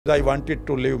I wanted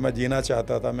to live, मैं जीना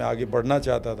चाहता था, मैं आगे बढ़ना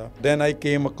चाहता था। Then I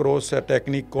came across a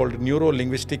technique called neuro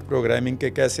linguistic programming के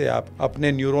कैसे आप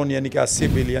अपने न्यूरॉन यानी कि 80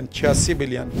 बिलियन 86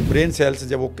 बिलियन ब्रेन सेल्स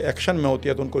जब वो एक्शन में होती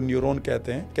है तो उनको न्यूरॉन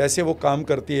कहते हैं, कैसे वो काम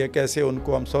करती है, कैसे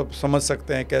उनको हम सब समझ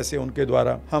सकते हैं, कैसे उनके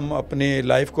द्वारा हम अपनी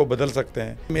लाइफ को बदल सकते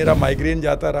हैं। मेरा माइग्रेन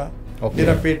जाता रहा,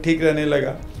 मेरा पेट ठीक रहने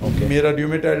लगा, मेरा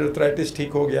र्यूमेटॉइड आर्थराइटिस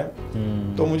ठीक हो गया।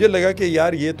 तो मुझे लगा कि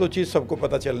यार ये तो चीज़ सबको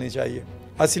पता चलनी चाहिए।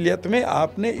 असलियत में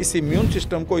आपने इस इम्यून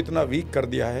सिस्टम को इतना वीक कर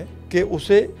दिया है कि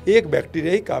उसे एक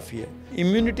बैक्टीरिया ही काफ़ी है।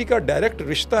 इम्यूनिटी का डायरेक्ट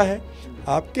रिश्ता है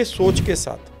आपके सोच के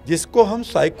साथ, जिसको हम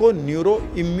साइको न्यूरो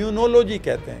इम्यूनोलॉजी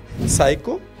कहते हैं।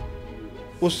 साइको,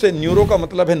 उससे न्यूरो का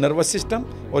मतलब है नर्वस सिस्टम,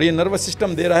 और ये नर्वस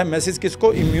सिस्टम दे रहा है मैसेज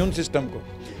किसको? इम्यून सिस्टम को।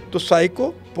 तो साइको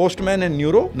पोस्टमैन है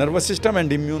neuro, nervous system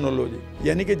and immunology.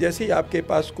 यानी कि जैसे ही आपके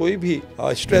पास कोई भी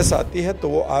स्ट्रेस आती है तो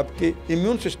वो आपके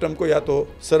इम्यून सिस्टम को या तो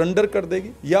सरेंडर कर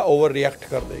देगी या ओवर रिएक्ट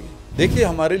कर देगी। देखिए,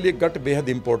 हमारे लिए गट बेहद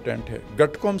इंपॉर्टेंट है।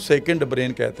 गट को हम सेकंड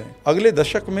ब्रेन कहते हैं। अगले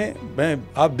दशक में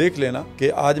आप देख लेना कि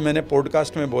आज मैंने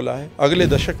पॉडकास्ट में बोला है, अगले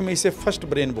दशक में इसे फर्स्ट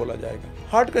ब्रेन बोला जाएगा।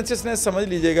 हार्ट कॉन्शियसनेस समझ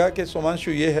लीजिएगा कि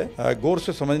सोमांशु ये है, गौर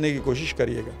से समझने की कोशिश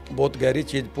करिएगा। बहुत गहरी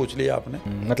चीज पूछ ली आपने।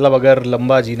 मतलब अगर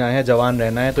लंबा जीना है, जवान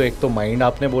रहना है, तो एक तो माइंड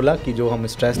आपने बोला कि जो हम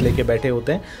स्ट्रेस लेके बैठे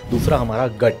होते हैं, दूसरा हमारा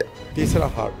गट, तीसरा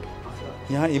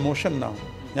हार्ट। यहाँ इमोशन ना हो,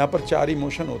 यहाँ पर 4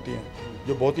 इमोशन होती हैं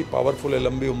जो बहुत ही पावरफुल है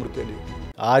लंबी उम्र के लिए।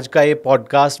 आज का ये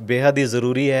पॉडकास्ट बेहद ही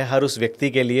ज़रूरी है हर उस व्यक्ति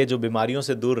के लिए जो बीमारियों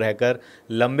से दूर रहकर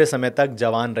लंबे समय तक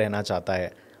जवान रहना चाहता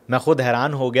है। मैं खुद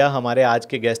हैरान हो गया हमारे आज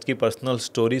के गेस्ट की पर्सनल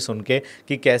स्टोरी सुन के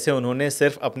कि कैसे उन्होंने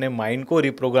सिर्फ अपने माइंड को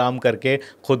रिप्रोग्राम करके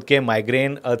खुद के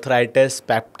migraine, arthritis,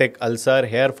 peptic ulcer,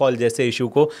 hair fall जैसे इशू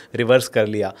को रिवर्स कर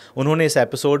लिया। उन्होंने इस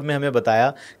एपिसोड में हमें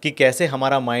बताया कि कैसे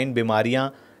हमारा माइंड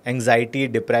बीमारियाँ, एंग्जाइटी,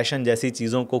 डिप्रेशन जैसी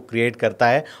चीज़ों को क्रिएट करता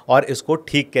है और इसको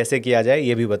ठीक कैसे किया जाए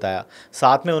ये भी बताया।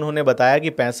 साथ में उन्होंने बताया कि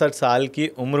 65 साल की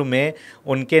उम्र में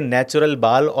उनके नेचुरल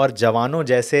बाल और जवानों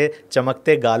जैसे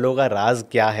चमकते गालों का राज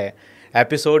क्या है।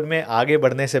 एपिसोड में आगे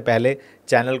बढ़ने से पहले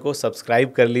चैनल को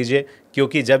सब्सक्राइब कर लीजिए,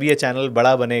 क्योंकि जब ये चैनल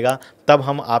बड़ा बनेगा तब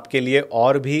हम आपके लिए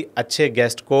और भी अच्छे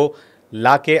गेस्ट को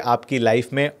लाके आपकी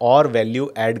लाइफ में और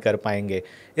वैल्यू ऐड कर पाएंगे।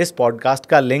 इस पॉडकास्ट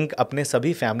का लिंक अपने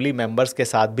सभी फैमिली मेंबर्स के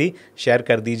साथ भी शेयर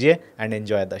कर दीजिए एंड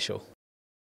एंजॉय द शो।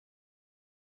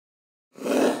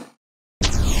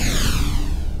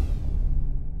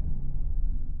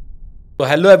 तो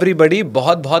हेलो एवरीबॉडी,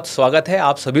 बहुत बहुत स्वागत है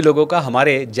आप सभी लोगों का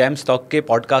हमारे जेम्स टॉक के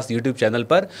पॉडकास्ट यूट्यूब चैनल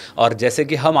पर। और जैसे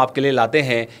कि हम आपके लिए लाते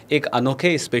हैं एक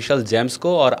अनोखे स्पेशल जेम्स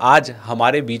को, और आज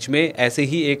हमारे बीच में ऐसे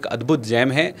ही एक अद्भुत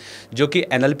जेम है जो कि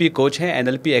एनएलपी कोच हैं,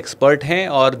 एनएलपी एक्सपर्ट हैं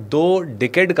और 2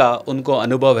 डिकेड का उनको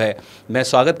अनुभव है। मैं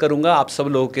स्वागत करूंगा आप सब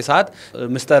लोगों के साथ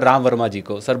मिस्टर राम वर्मा जी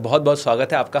को। सर, बहुत बहुत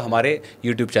स्वागत है आपका हमारे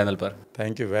यूट्यूब चैनल पर।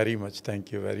 Thank you very much,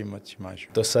 thank you very much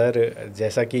Himanshu. तो सर,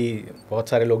 जैसा कि बहुत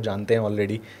सारे लोग जानते हैं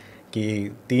ऑलरेडी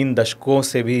कि 3 दशकों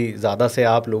से भी ज़्यादा से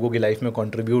आप लोगों की लाइफ में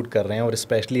कंट्रीब्यूट कर रहे हैं, और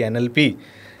स्पेशली एनएलपी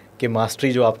के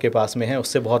मास्टरी जो आपके पास में है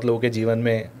उससे बहुत लोगों के जीवन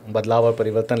में बदलाव और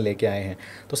परिवर्तन लेके आए हैं।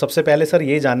 तो सबसे पहले सर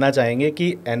ये जानना चाहेंगे कि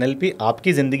एनएलपी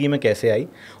आपकी ज़िंदगी में कैसे आई,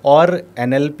 और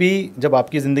एनएलपी जब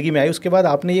आपकी ज़िंदगी में आई उसके बाद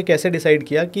आपने ये कैसे डिसाइड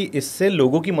किया कि इससे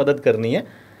लोगों की मदद करनी है,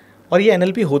 और ये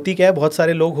एनएलपी होती क्या है? बहुत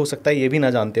सारे लोग हो सकता है ये भी ना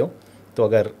जानते हो, तो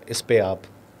अगर इस पे आप।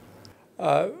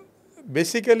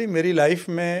 बेसिकली मेरी लाइफ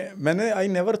में मैंने I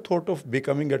never thought of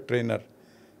becoming a trainer.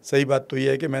 सही बात तो ये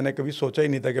है कि मैंने कभी सोचा ही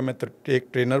नहीं था कि मैं एक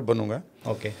ट्रेनर बनूंगा।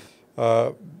 ओके।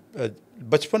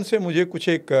 बचपन से मुझे कुछ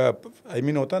एक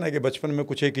होता है ना कि बचपन में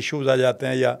कुछ एक इश्यूज आ जाते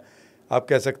हैं, या आप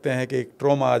कह सकते हैं कि एक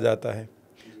ट्रॉमा आ जाता है।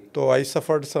 तो आई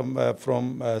सफ़र्ड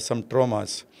फ्रॉम सम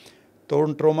ट्रॉमास। तो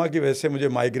उन ट्रॉमा की वजह से मुझे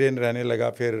माइग्रेन रहने लगा,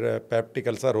 फिर पेप्टिक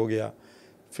अल्सर हो गया,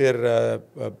 फिर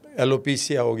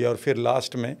एलोपीसिया हो गया, और फिर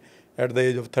लास्ट में एट द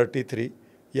एज ऑफ 33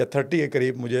 या 30 के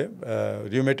करीब मुझे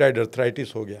र्यूमेटॉइड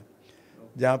आर्थराइटिस हो गया,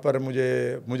 जहाँ पर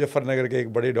मुजफ्फरनगर के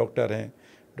एक बड़े डॉक्टर हैं,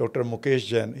 doctor Mukesh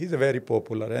Jain. He is a very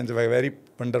popular and very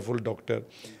wonderful doctor.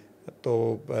 तो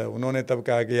उन्होंने तब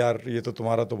कहा कि यार ये तो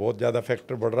तुम्हारा तो बहुत ज़्यादा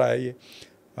फैक्टर बढ़ रहा है, ये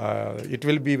it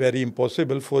will be very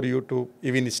impossible for you to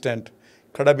even stand,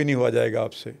 खड़ा भी नहीं हुआ जाएगा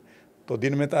आपसे। तो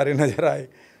दिन में तारे नज़र आए,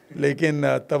 लेकिन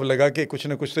तब लगा कि कुछ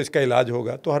ना कुछ तो इसका इलाज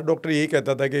होगा। तो हर डॉक्टर यही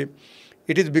कहता था कि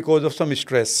it is because of some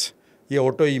stress, ये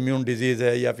ऑटो इम्यून डिजीज़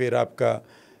है या फिर आपका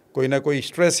कोई ना कोई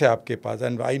स्ट्रेस है आपके पास।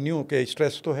 एंड आई न्यू कि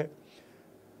स्ट्रेस तो है।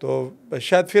 तो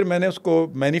शायद फिर मैंने उसको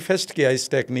मैनिफेस्ट किया इस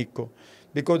टेक्निक को,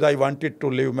 because I wanted to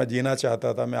live, मैं जीना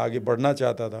चाहता था, मैं आगे बढ़ना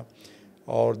चाहता था।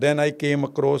 और then I came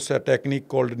across a technique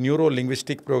called neuro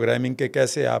linguistic programming के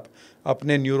कैसे आप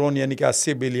अपने न्यूरॉन यानी कि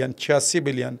 80 बिलियन 86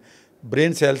 बिलियन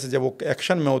ब्रेन सेल्स जब वो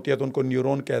एक्शन में होती है तो उनको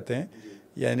न्यूरॉन कहते हैं।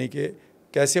 यानी कि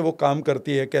कैसे वो काम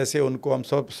करती है, कैसे उनको हम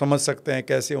सब समझ सकते हैं,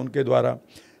 कैसे उनके द्वारा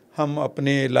हम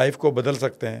अपनी लाइफ को बदल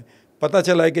सकते हैं, पता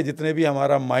चला है कि जितने भी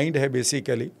हमारा माइंड है,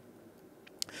 बेसिकली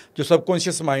जो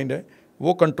सबकॉन्शियस माइंड है,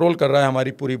 वो कंट्रोल कर रहा है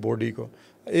हमारी पूरी बॉडी को।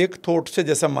 एक थॉट से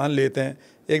जैसा मान लेते हैं,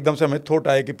 एकदम से हमें थॉट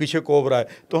आए कि पीछे कोबरा है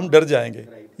तो हम डर जाएंगे,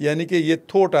 यानी कि ये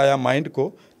थॉट आया माइंड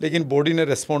को, लेकिन बॉडी ने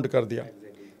रिस्पॉन्ड कर दिया।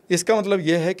 इसका मतलब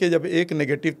यह है कि जब एक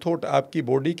नेगेटिव थॉट आपकी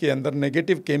बॉडी के अंदर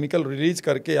नेगेटिव केमिकल रिलीज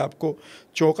करके आपको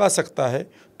चौंका सकता है,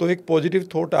 तो एक पॉजिटिव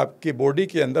थॉट आपकी बॉडी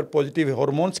के अंदर पॉजिटिव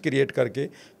हार्मोन्स क्रिएट करके,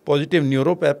 पॉजिटिव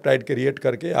न्यूरोपेप्टाइड क्रिएट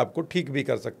करके आपको ठीक भी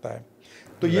कर सकता है।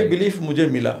 तो ये बिलीफ मुझे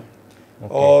मिला।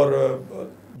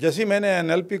 और जैसे ही मैंने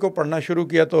NLP को पढ़ना शुरू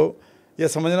किया तो या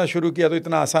समझना शुरू किया तो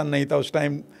इतना आसान नहीं था उस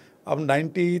टाइम। अब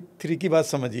 93 की बात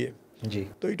समझिए जी।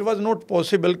 तो इट वाज नॉट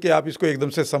पॉसिबल कि आप इसको एकदम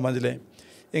से समझ लें।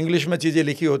 इंग्लिश में चीज़ें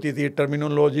लिखी होती थी,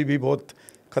 टर्मिनोलॉजी भी बहुत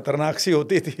ख़तरनाक सी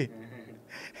होती थी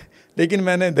लेकिन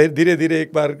मैंने धीरे धीरे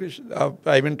एक बार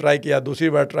ट्राई किया, दूसरी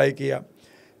बार ट्राई किया,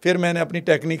 फिर मैंने अपनी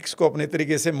टेक्निक्स को अपने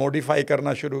तरीके से मॉडिफाई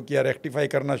करना शुरू किया, रेक्टिफाई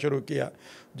करना शुरू किया,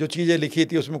 जो चीज़ें लिखी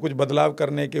थी उसमें कुछ बदलाव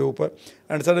करने के ऊपर।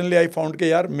 एंड सडनली आई फाउंड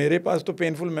कि यार मेरे पास तो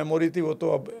पेनफुल मेमोरी थी, वो तो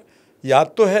अब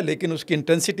याद तो है लेकिन उसकी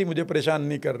इंटेंसिटी मुझे परेशान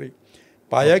नहीं कर रही।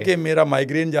 पाया कि मेरा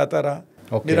माइग्रेन जाता रहा,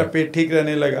 मेरा पेट ठीक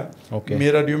रहने लगा,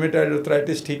 मेरा र्यूमेटॉइड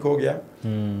आर्थराइटिस ठीक हो गया।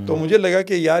 तो मुझे लगा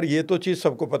कि यार ये तो चीज़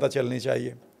सबको पता चलनी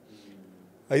चाहिए।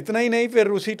 इतना ही नहीं, फिर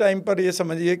उसी टाइम पर ये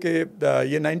समझिए कि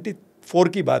ये 94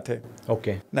 की बात है।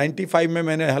 95 में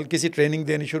मैंने हल्की सी ट्रेनिंग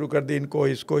देनी शुरू कर दी, इनको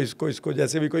इसको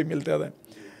जैसे भी कोई मिलता था।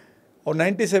 और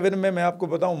 97 में मैं आपको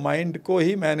बताऊं, माइंड को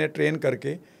ही मैंने ट्रेन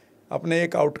करके अपने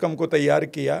एक आउटकम को तैयार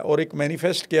किया और एक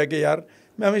मैनिफेस्ट किया कि यार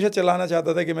मैं हमेशा चलाना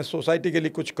चाहता था कि मैं सोसाइटी के लिए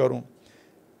कुछ करूं।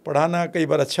 पढ़ाना कई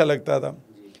बार अच्छा लगता था।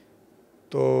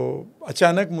 तो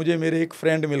अचानक मुझे मेरे एक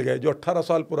फ्रेंड मिल गए जो 18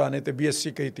 साल पुराने थे,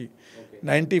 BSc की थी।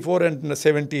 94 एंड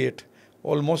 78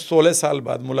 ऑलमोस्ट 16 साल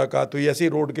बाद मुलाकात हुई ऐसी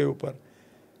रोड के ऊपर।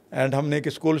 एंड हमने एक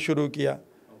स्कूल शुरू किया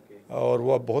और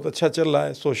वो बहुत अच्छा चल रहा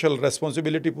है, सोशल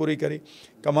रेस्पॉन्सिबिलिटी पूरी करी।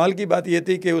 कमाल की बात ये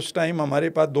थी कि उस टाइम हमारे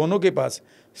पास, दोनों के पास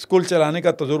स्कूल चलाने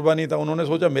का तजुर्बा नहीं था। उन्होंने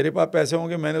सोचा मेरे पास पैसे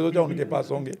होंगे, मैंने सोचा उनके पास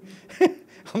होंगे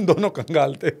हम दोनों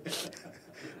कंगाल थे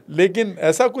लेकिन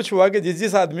ऐसा कुछ हुआ कि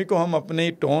जिस आदमी को हम अपने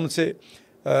टोन से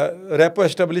रेपो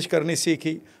एस्टेब्लिश करनी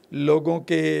सीखी, लोगों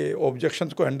के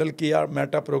ऑब्जेक्शंस को हैंडल किया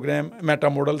मेटा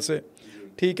मॉडल से,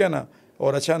 ठीक है ना,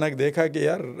 और अचानक देखा कि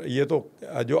यार ये तो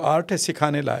जो आर्ट है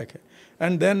सिखाने लायक है।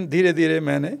 एंड देन धीरे धीरे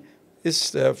मैंने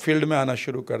इस फील्ड में आना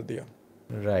शुरू कर दिया।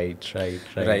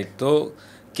 राइट। तो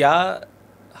क्या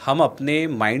हम अपने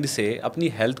माइंड से अपनी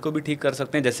हेल्थ को भी ठीक कर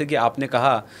सकते हैं? जैसे कि आपने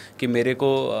कहा कि मेरे को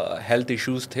हेल्थ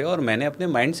इश्यूज थे और मैंने अपने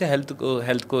माइंड से हेल्थ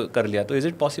को कर लिया, तो इज़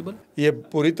इट पॉसिबल? ये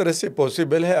पूरी तरह से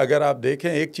पॉसिबल है। अगर आप देखें,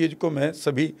 एक चीज़ को मैं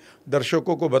सभी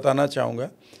दर्शकों को बताना चाहूँगा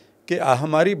कि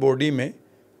हमारी बॉडी में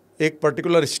एक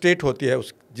पर्टिकुलर स्टेट होती है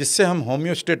जिससे हम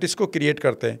होम्योस्टेटिस को क्रिएट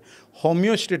करते हैं।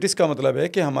 होम्योस्टेटिस का मतलब है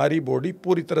कि हमारी बॉडी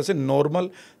पूरी तरह से नॉर्मल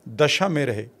दशा में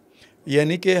रहे,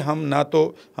 यानी कि हम ना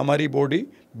तो हमारी बॉडी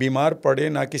बीमार पड़े,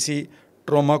 ना किसी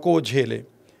ट्रॉमा को झेले।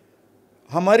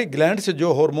 हमारी ग्लैंड से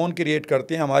जो हार्मोन क्रिएट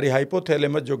करती हैं, हमारी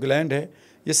हाइपोथैलेमस जो ग्लैंड है,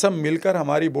 ये सब मिलकर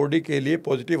हमारी बॉडी के लिए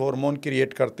पॉजिटिव हार्मोन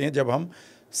क्रिएट करते हैं जब हम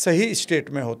सही स्टेट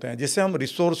में होते हैं, जिसे हम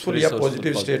रिसोर्सफुल या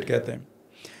पॉजिटिव स्टेट कहते हैं।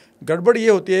 गड़बड़ ये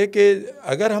होती है कि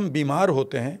अगर हम बीमार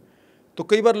होते हैं तो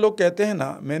कई बार लोग कहते हैं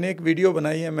ना, मैंने एक वीडियो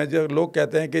बनाई है, मैं जो लोग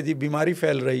कहते हैं कि जी बीमारी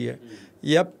फैल रही है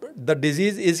या the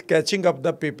disease is catching up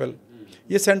the people,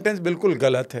 ये सेंटेंस बिल्कुल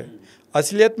गलत है।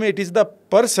 असलियत में it is the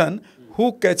person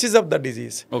who catches up the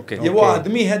disease. ये वो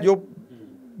आदमी है जो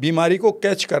बीमारी को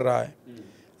कैच कर रहा है।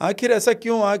 आखिर ऐसा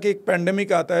क्यों हुआ कि एक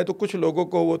पेंडेमिक आता है तो कुछ लोगों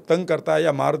को वो तंग करता है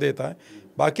या मार देता है,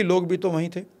 बाकी लोग भी तो वहीं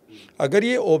थे। अगर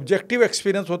ये ऑब्जेक्टिव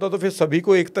एक्सपीरियंस होता तो फिर सभी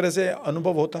को एक तरह से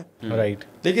अनुभव होता है, राइट।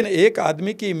 लेकिन एक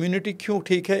आदमी की इम्यूनिटी क्यों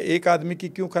ठीक है, एक आदमी की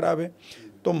क्यों खराब है?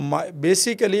 तो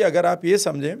बेसिकली अगर आप ये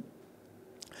समझें,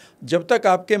 जब तक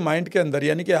आपके माइंड के अंदर,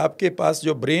 यानी कि आपके पास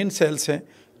जो ब्रेन सेल्स हैं,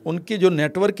 उनकी जो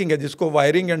नेटवर्किंग है, जिसको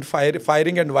फायरिंग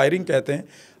एंड वायरिंग कहते हैं,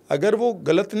 अगर वो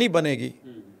गलत नहीं बनेगी,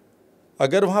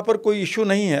 अगर वहाँ पर कोई इशू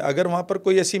नहीं है, अगर वहाँ पर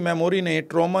कोई ऐसी मेमोरी नहीं है,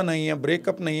 ट्रॉमा नहीं है,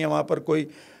 ब्रेकअप नहीं है, वहाँ पर कोई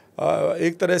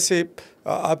एक तरह से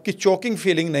आपकी चोकिंग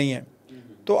फीलिंग नहीं है,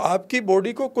 तो आपकी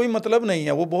बॉडी को कोई मतलब नहीं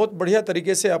है, वो बहुत बढ़िया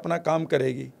तरीके से अपना काम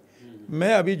करेगी।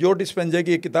 मैं अभी जो डिस्पेंजा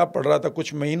की एक किताब पढ़ रहा था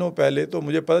कुछ महीनों पहले, तो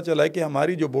मुझे पता चला है कि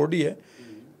हमारी जो बॉडी है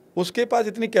उसके पास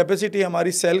इतनी कैपेसिटी,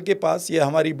 हमारी सेल के पास, या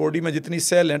हमारी बॉडी में जितनी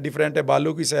सेल हैं, डिफरेंट है,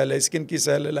 बालों की सेल है, स्किन की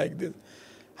सेल है, लाइक दिस,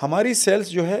 हमारी सेल्स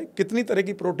जो है कितनी तरह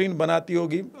की प्रोटीन बनाती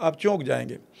होगी, आप चौंक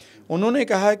जाएंगे। उन्होंने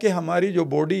कहा कि हमारी जो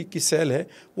बॉडी की सेल है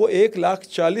वो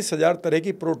 1,40,000 तरह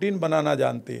की प्रोटीन बनाना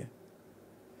जानती है,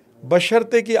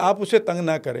 बशर्ते कि आप उसे तंग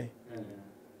ना करें।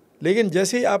 लेकिन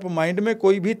जैसे ही आप माइंड में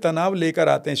कोई भी तनाव लेकर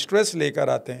आते हैं, स्ट्रेस लेकर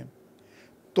आते हैं,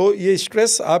 तो ये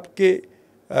स्ट्रेस आपके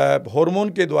हार्मोन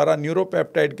के द्वारा,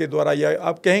 न्यूरोपेप्टाइड के द्वारा, या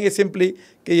आप कहेंगे सिंपली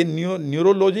कि ये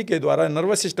न्यूरोलॉजी के द्वारा,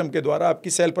 नर्वस सिस्टम के द्वारा आपकी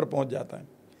सेल पर पहुंच जाता है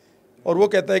और वो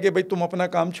कहता है कि भाई तुम अपना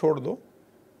काम छोड़ दो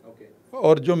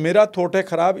और जो मेरा थॉट है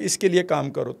ख़राब, इसके लिए काम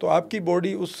करो। तो आपकी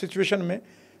बॉडी उस सिचुएशन में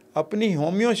अपनी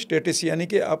होम्योस्टेटिस यानी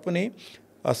कि अपनी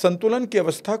संतुलन की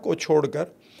अवस्था को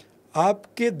छोड़कर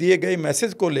आपके दिए गए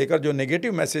मैसेज को लेकर, जो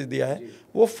नेगेटिव मैसेज दिया है,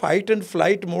 वो फाइट एंड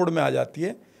फ्लाइट मोड में आ जाती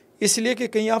है, इसलिए कि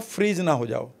कहीं आप फ्रीज ना हो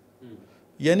जाओ,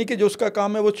 यानी कि जो उसका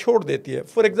काम है वो छोड़ देती है।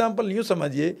 फॉर एग्जांपल यूँ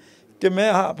समझिए कि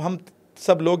हम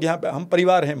सब लोग यहाँ पे, हम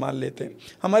परिवार हैं मान लेते हैं,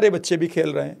 हमारे बच्चे भी खेल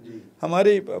रहे हैं,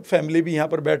 हमारी फैमिली भी यहाँ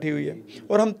पर बैठी हुई है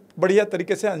और हम बढ़िया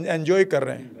तरीके से एंजॉय कर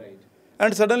रहे हैं,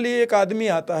 एंड सडनली एक आदमी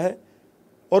आता है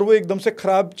और वो एकदम से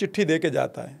ख़राब चिट्ठी दे के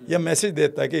जाता है या मैसेज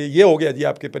देता है कि ये हो गया जी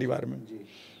आपके परिवार में।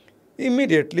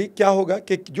 इमीडिएटली क्या होगा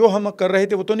कि जो हम कर रहे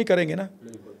थे वो तो नहीं करेंगे ना,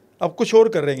 अब कुछ और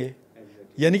करेंगे,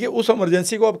 यानी कि उस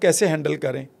इमरजेंसी को अब कैसे हैंडल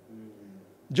करें।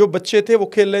 जो बच्चे थे वो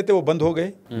खेल रहे थे वो बंद हो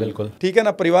गए, बिल्कुल ठीक है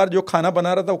ना। परिवार जो खाना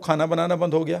बना रहा था वो खाना बनाना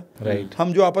बंद हो गया, राइट।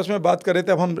 हम जो आपस में बात कर रहे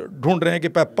थे अब हम ढूंढ रहे हैं कि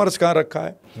पर्स कहाँ रखा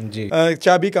है जी,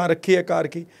 चाबी कहाँ रखी है कार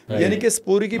की, यानी कि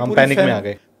पूरी की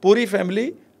पूरी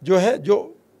फैमिली जो है,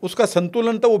 जो उसका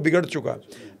संतुलन था वो बिगड़ चुका।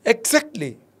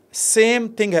 Exactly same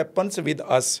thing happens with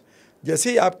us. जैसे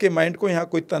ही आपके माइंड को यहाँ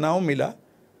कोई तनाव मिला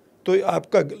तो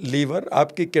आपका लीवर,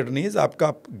 आपकी किडनीज,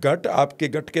 आपका गट, आपके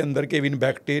गट के अंदर के विन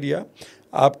बैक्टीरिया,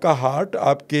 आपका हार्ट,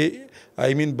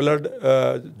 आपके ब्लड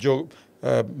जो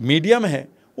मीडियम है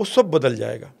वो सब बदल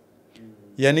जाएगा।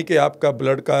 यानी कि आपका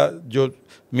ब्लड का जो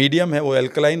मीडियम है वो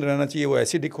एल्कलाइन रहना चाहिए, वो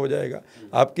एसिडिक हो जाएगा,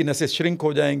 आपकी नसें श्रिंक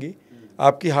हो जाएंगी,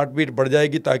 आपकी हार्ट बीट बढ़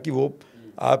जाएगी ताकि वो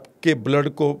आपके ब्लड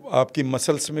को आपकी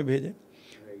मसल्स में भेजें।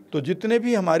 तो जितने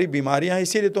भी हमारी बीमारियां हैं,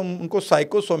 इसीलिए तो उनको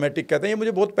साइकोसोमेटिक कहते हैं। ये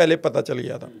मुझे बहुत पहले पता चल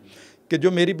गया था कि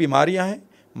जो मेरी बीमारियां हैं,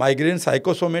 माइग्रेन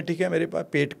साइकोसोमेटिक है, मेरे पास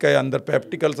पेट के अंदर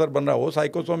पेप्टिक अल्सर बन रहा है वो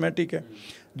साइकोसोमेटिक है,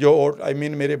 जो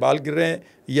मेरे बाल गिर रहे हैं,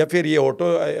 या फिर ये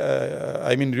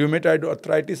र्यूमेटॉइड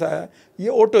आर्थराइटिस आया, ये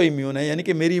ऑटो इम्यून है, यानी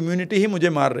कि मेरी इम्यूनिटी ही मुझे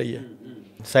मार रही है।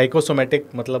 साइकोसोमेटिक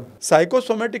मतलब,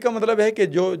 साइकोसोमेटिक का मतलब है कि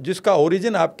जो जिसका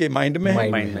ओरिजिन आपके माइंड में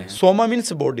है। सोमा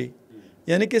मीन्स बॉडी,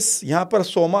 यानी कि यहाँ पर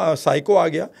सोमा साइको आ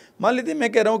गया। मान लीजिए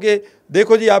मैं कह रहा हूँ कि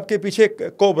देखो जी आपके पीछे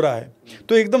कोबरा है,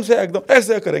 तो एकदम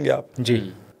ऐसे करेंगे आप जी,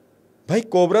 भाई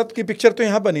कोबरा की पिक्चर तो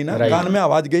यहाँ बनी ना, कान में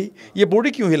आवाज़ गई, ये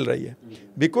बॉडी क्यों हिल रही है?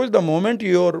 Because the moment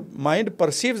your mind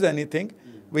perceives anything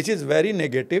which is very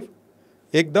negative,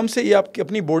 एकदम से ये आपकी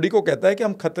अपनी बॉडी को कहता है कि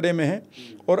हम खतरे में हैं,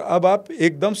 और अब आप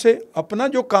एकदम से अपना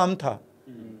जो काम था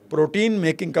प्रोटीन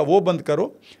मेकिंग का वो बंद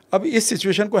करो। अब इस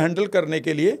सिचुएशन को हैंडल करने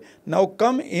के लिए now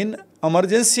come in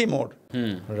emergency mode,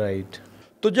 right.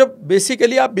 तो जब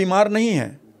बेसिकली आप बीमार नहीं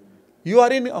हैं, you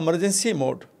are in emergency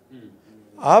mode,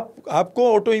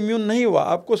 आपको ऑटो इम्यून नहीं हुआ,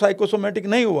 आपको साइकोसोमेटिक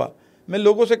नहीं हुआ, मैं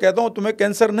लोगों से कहता हूँ तुम्हें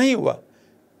कैंसर नहीं हुआ,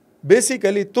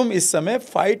 बेसिकली तुम इस समय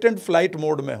फाइट एंड फ्लाइट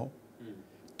मोड में हो,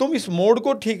 तुम इस मोड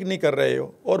को ठीक नहीं कर रहे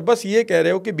हो और बस ये कह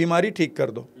रहे हो कि बीमारी ठीक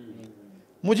कर दो।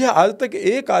 मुझे आज तक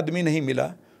एक आदमी नहीं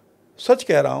मिला, सच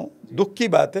कह रहा हूँ, दुख की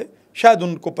बात है, शायद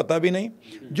उनको पता भी नहीं,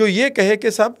 जो ये कहे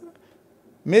कि साहब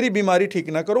मेरी बीमारी ठीक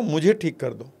ना करो, मुझे ठीक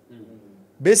कर दो।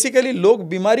 बेसिकली लोग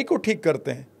बीमारी को ठीक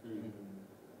करते हैं।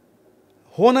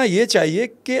 होना ये चाहिए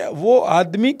कि वो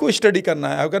आदमी को स्टडी करना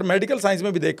है। अगर मेडिकल साइंस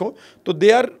में भी देखो तो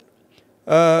they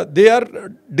are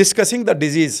discussing the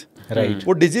disease, right.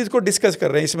 वो डिजीज़ को डिस्कस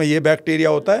कर रहे हैं, इसमें ये बैक्टीरिया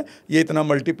होता है, ये इतना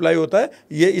मल्टीप्लाई होता है,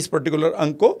 ये इस पर्टिकुलर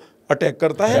अंग को अटैक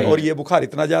करता है, और ये बुखार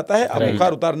इतना जाता है, अब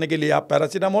बुखार उतारने के लिए आप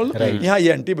पैरासीटामोल, यहाँ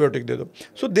ये एंटीबायोटिक दे दो।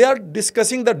 सो they are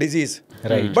discussing the disease,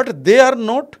 but they are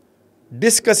not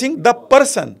discussing the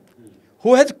person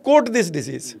who has coat this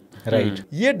disease, right.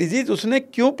 ये डिजीज उसने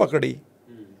क्यों पकड़ी।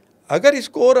 अगर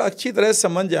इसको और अच्छी तरह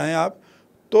समझ जाएं आप,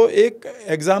 तो एक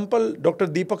एग्जाम्पल डॉक्टर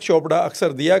दीपक चोपड़ा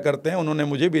अक्सर दिया करते हैं, उन्होंने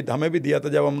हमें भी दिया था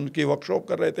जब हम उनकी वर्कशॉप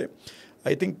कर रहे थे।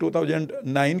 आई थिंक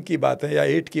 2009 की बात है या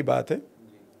 8 की बात है,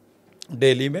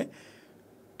 दिल्ली में।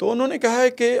 तो उन्होंने कहा है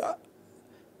कि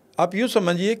आप यूँ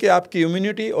समझिए कि आपकी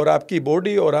इम्यूनिटी और आपकी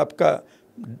बॉडी और आपका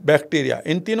बैक्टीरिया,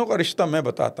 इन तीनों का रिश्ता मैं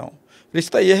बताता हूँ।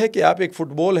 रिश्ता यह है कि आप एक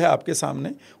फुटबॉल है आपके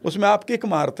सामने, उसमें आप किक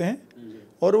मारते हैं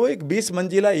और वो एक 20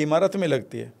 मंजिला इमारत में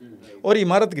लगती है और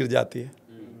इमारत गिर जाती है।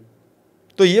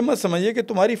 तो ये मत समझिए कि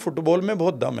तुम्हारी फुटबॉल में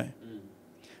बहुत दम है।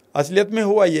 असलियत में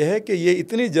हुआ यह है कि ये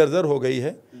इतनी जर्जर हो गई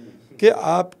है कि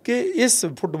आपके इस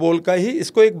फुटबॉल का ही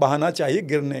इसको एक बहाना चाहिए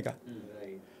गिरने का।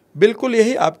 बिल्कुल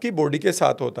यही आपकी बॉडी के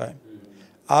साथ होता है।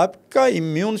 आपका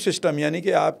इम्यून सिस्टम, यानी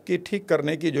कि आपकी ठीक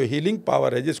करने की जो हीलिंग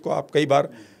पावर है, जिसको आप कई बार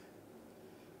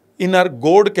इनर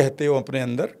गॉड कहते हो अपने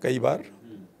अंदर, कई बार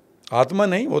आत्मा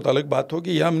नहीं, वो तो अलग बात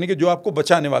होगी, या हमने कि जो आपको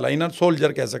बचाने वाला इनर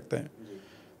सोल्जर कह सकते हैं,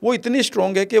 वो इतनी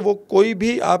स्ट्रॉन्ग है कि वो कोई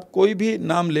भी आप कोई भी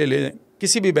नाम ले लें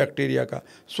किसी भी बैक्टीरिया का,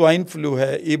 स्वाइन फ्लू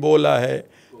है, इबोला है,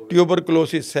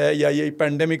 ट्यूबरकुलोसिस है, या ये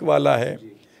पेंडेमिक वाला है,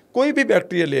 कोई भी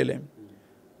बैक्टीरिया ले लें,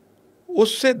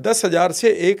 उससे 10,000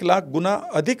 से 1,00,000 गुना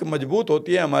अधिक मजबूत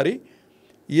होती है हमारी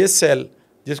ये सेल,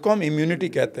 जिसको हम इम्यूनिटी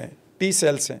कहते हैं, टी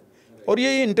सेल्स हैं। और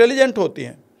ये इंटेलिजेंट होती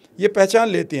हैं, ये पहचान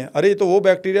लेती हैं, अरे ये तो वो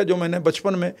बैक्टीरिया जो मैंने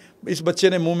बचपन में इस बच्चे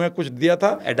ने मुंह में कुछ दिया था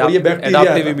और ये बैक्टीरिया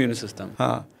एडाप्टिव इम्यून सिस्टम,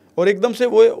 हाँ, और एकदम से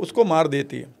वो उसको मार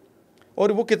देती है।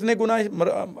 और वो कितने गुना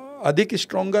अधिक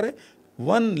स्ट्रॉन्गर है,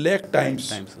 1,00,000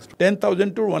 times,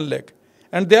 10,000 to 1,00,000,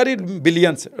 and they are in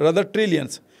billions rather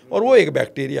trillions, और वो एक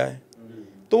बैक्टीरिया है।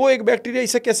 तो वो एक बैक्टीरिया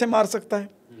इसे कैसे मार सकता है?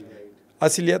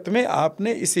 असलियत में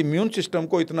आपने इस इम्यून सिस्टम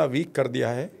को इतना वीक कर दिया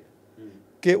है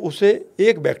कि उसे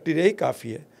एक बैक्टीरिया ही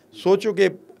काफ़ी है। सोचो कि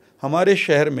हमारे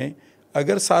शहर में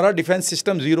अगर सारा डिफेंस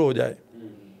सिस्टम ज़ीरो हो जाए,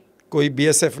 कोई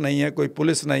बीएसएफ नहीं है, कोई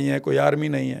पुलिस नहीं है, कोई आर्मी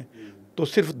नहीं है, तो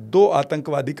सिर्फ 2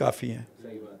 आतंकवादी काफ़ी हैं,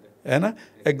 है ना?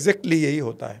 एग्जैक्टली यही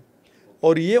होता है।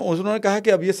 और ये उन्होंने कहा कि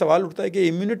अब ये सवाल उठता है कि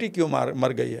इम्यूनिटी क्यों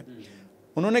मर गई है।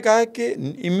 उन्होंने कहा है कि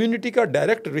इम्यूनिटी का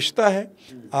डायरेक्ट रिश्ता है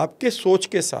आपके सोच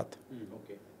के साथ,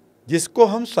 जिसको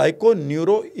हम साइको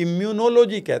न्यूरो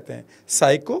इम्यूनोलॉजी कहते हैं।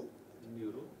 साइको,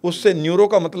 उससे न्यूरो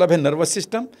का मतलब है नर्वस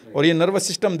सिस्टम, और ये नर्वस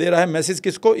सिस्टम दे रहा है मैसेज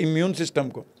किसको? इम्यून सिस्टम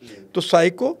को। तो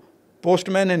साइको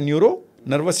पोस्टमैन है neuro,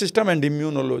 nervous system and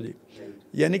immunology.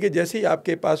 यानी कि जैसे ही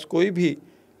आपके पास कोई भी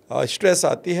स्ट्रेस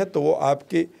आती है तो वो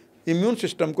आपके इम्यून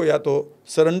सिस्टम को या तो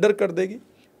सरेंडर कर देगी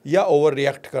या ओवर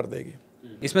रिएक्ट कर देगी।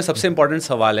 इसमें सबसे इंपॉर्टेंट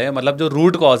सवाल है, मतलब जो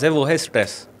रूट कॉज है वो है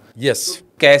स्ट्रेस। यस।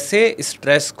 कैसे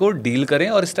स्ट्रेस को डील करें,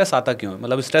 और स्ट्रेस आता क्यों है,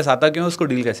 मतलब स्ट्रेस आता क्यों है, उसको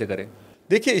डील कैसे करें?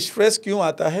 देखिए, स्ट्रेस क्यों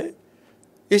आता है,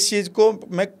 इस चीज़ को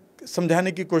मैं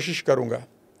समझाने की कोशिश करूँगा।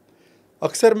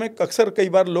 अक्सर कई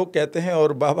बार लोग कहते हैं,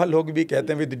 और बाबा लोग भी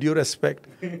कहते हैं विद ड्यू रेस्पेक्ट,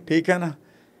 ठीक है ना,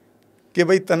 कि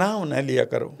भाई तनाव न लिया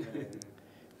करो।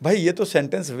 भाई ये तो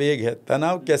सेंटेंस वेग है,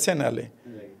 तनाव कैसे ना लें?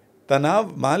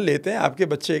 तनाव मान लेते हैं आपके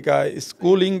बच्चे का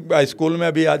स्कूल में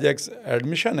अभी आज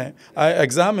एडमिशन है,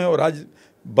 एग्ज़ाम है, और आज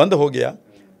बंद हो गया,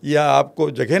 या आपको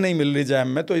जगह नहीं मिल रही जैम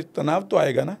में, तो तनाव तो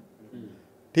आएगा ना,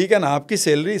 ठीक है ना। आपकी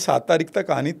सैलरी 7 तारीख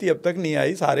तक आनी थी, अब तक नहीं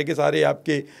आई, सारे के सारे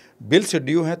आपके बिल्स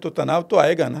ड्यू हैं, तो तनाव तो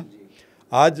आएगा ना।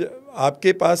 आज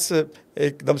आपके पास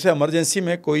एकदम से इमरजेंसी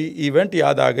में कोई इवेंट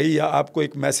याद आ गई, या आपको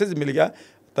एक मैसेज मिल गया,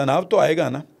 तनाव तो आएगा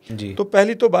ना जी। तो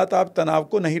पहली तो बात, आप तनाव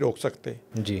को नहीं रोक सकते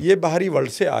जी। ये बाहरी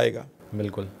वर्ल्ड से आएगा,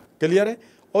 बिल्कुल क्लियर है।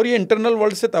 और ये इंटरनल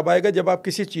वर्ल्ड से तब आएगा जब आप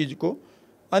किसी चीज़ को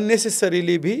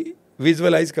अननेसेसरीली भी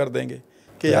विजुअलाइज कर देंगे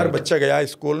कि यार बच्चा गया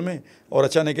स्कूल में, और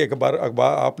अचानक एक बार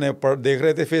अखबार आपने देख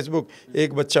रहे थे फेसबुक,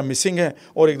 एक बच्चा मिसिंग है,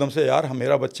 और एकदम से यार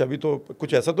मेरा बच्चा भी तो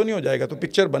कुछ ऐसा तो नहीं हो जाएगा, तो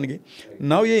पिक्चर बन गई।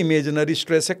 नाउ ये इमेजिनरी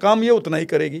स्ट्रेस है, काम ये उतना ही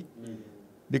करेगी,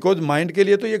 बिकॉज माइंड के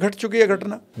लिए तो ये घट चुकी है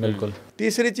घटना। बिल्कुल।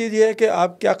 तीसरी चीज़ ये है कि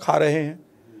आप क्या खा रहे हैं।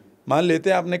 मान लेते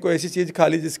हैं आपने कोई ऐसी चीज़ खा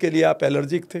ली जिसके लिए आप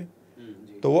एलर्जिक थे,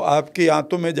 तो वो आपकी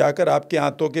आंतों में जाकर, आपके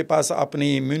आंतों के पास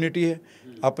अपनी इम्यूनिटी है,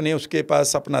 अपने उसके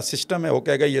पास अपना सिस्टम है, वो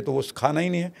कहेगा ये तो वो खाना ही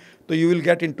नहीं है, तो you will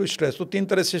get into stress. तो 3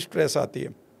 तरह से स्ट्रेस आती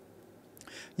है।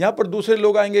 यहाँ पर दूसरे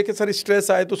लोग आएंगे कि सर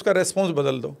स्ट्रेस आए तो उसका रेस्पॉन्स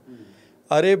बदल दो।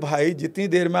 अरे भाई, जितनी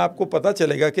देर में आपको पता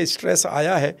चलेगा कि स्ट्रेस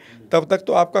आया है, तब तक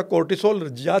तो आपका कोर्टिसोल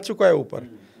जा चुका है ऊपर,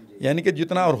 यानी कि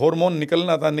जितना हार्मोन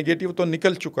निकलना था नेगेटिव तो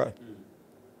निकल चुका है।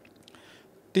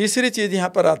 तीसरी चीज़ यहाँ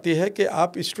पर आती है कि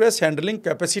आप स्ट्रेस हैंडलिंग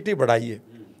कैपेसिटी बढ़ाइए।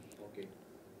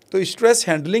 तो स्ट्रेस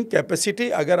हैंडलिंग कैपेसिटी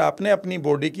अगर आपने अपनी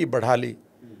बॉडी की बढ़ा ली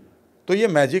तो ये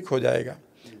मैजिक हो जाएगा।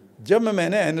 जब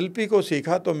मैंने एनएलपी को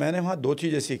सीखा तो मैंने वहाँ 2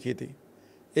 चीज़ें सीखी थी।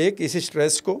 एक, इस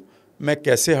स्ट्रेस को मैं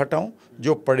कैसे हटाऊं,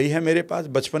 जो पड़ी है मेरे पास,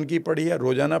 बचपन की पड़ी है,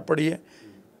 रोज़ाना पड़ी है।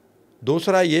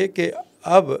 दूसरा ये कि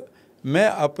अब मैं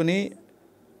अपनी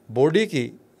बॉडी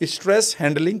की स्ट्रेस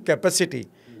हैंडलिंग कैपेसिटी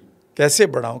कैसे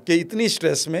बढ़ाऊं कि इतनी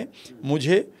स्ट्रेस में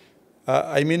मुझे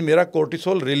मेरा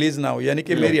कोर्टिसोल रिलीज़ ना हो, यानी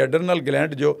कि मेरी एड्रेनल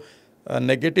ग्लैंड जो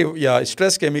नेगेटिव या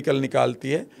स्ट्रेस केमिकल निकालती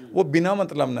है वो बिना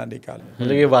मतलब ना निकाले।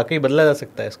 मतलब ये वाकई बदला जा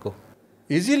सकता है, इसको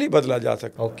इजीली बदला जा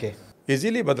सकता है। ओके।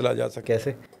 इजीली बदला जा सकता है।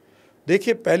 कैसे?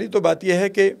 देखिए, पहली तो बात यह है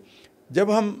कि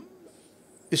जब हम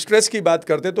स्ट्रेस की बात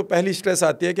करते हैं तो पहली स्ट्रेस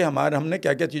आती है कि हमने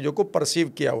क्या क्या चीज़ों को परसीव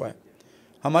किया हुआ है।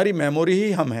 हमारी मेमोरी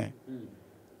ही हम हैं,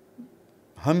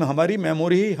 हमारी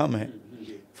मेमोरी ही हम हैं।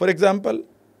 फॉर एग्ज़ाम्पल,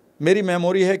 मेरी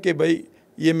मेमोरी है कि भाई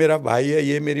ये मेरा भाई है,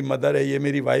 ये मेरी मदर है, ये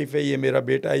मेरी वाइफ है, ये मेरा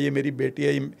बेटा है, ये मेरी बेटी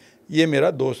है, ये मेरा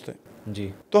दोस्त है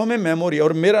जी। तो हमें मेमोरी,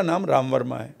 और मेरा नाम राम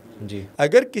वर्मा है जी।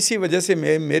 अगर किसी वजह से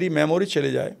मेरी मेमोरी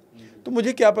चले जाए तो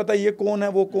मुझे क्या पता ये कौन है,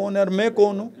 वो कौन है, और मैं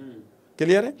कौन हूँ।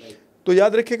 क्लियर है। तो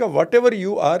याद रखिएगा, what ever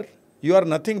you are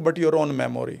nothing but your own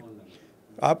memory.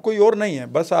 आप कोई और नहीं है,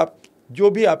 बस आप जो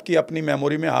भी आपकी अपनी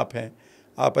मेमोरी में आप हैं।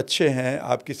 आप अच्छे हैं,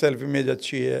 आपकी सेल्फ इमेज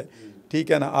अच्छी है,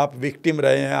 ठीक है ना। आप विक्टिम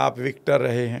रहे हैं, आप विक्टर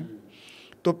रहे हैं।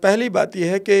 तो पहली बात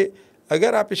यह है कि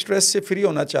अगर आप स्ट्रेस से फ्री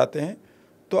होना चाहते हैं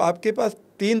तो आपके पास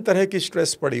 3 तरह की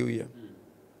स्ट्रेस पड़ी हुई है,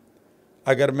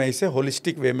 अगर मैं इसे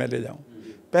होलिस्टिक वे में ले जाऊं।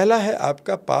 पहला है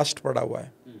आपका पास्ट पड़ा हुआ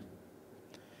है।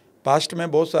 पास्ट में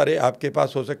बहुत सारे आपके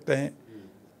पास हो सकते हैं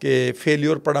कि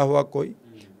फेलियर पड़ा हुआ, कोई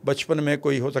बचपन में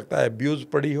कोई हो सकता है अब्यूज़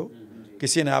पड़ी हो,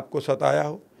 किसी ने आपको सताया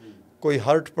हो, कोई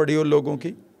हर्ट पड़ी हो लोगों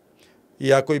की,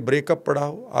 या कोई ब्रेकअप पड़ा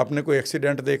हो, आपने कोई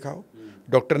एक्सीडेंट देखा हो,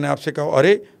 डॉक्टर ने आपसे कहा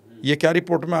अरे ये क्या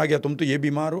रिपोर्ट में आ गया, तुम तो ये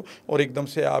बीमार हो, और एकदम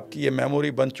से आपकी ये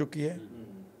मेमोरी बन चुकी है,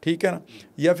 ठीक है ना।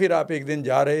 या फिर आप एक दिन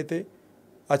जा रहे थे,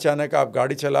 अचानक आप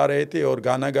गाड़ी चला रहे थे और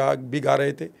गाना गा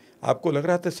रहे थे, आपको लग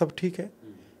रहा था सब ठीक है,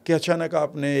 कि अचानक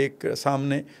आपने एक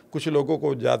सामने कुछ लोगों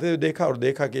को जाते हुए देखा और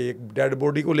देखा कि एक डेड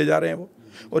बॉडी को ले जा रहे हैं वो,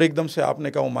 और एकदम से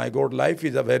आपने कहा my God life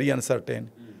is a very uncertain.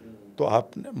 तो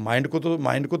आप माइंड को तो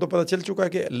पता चल चुका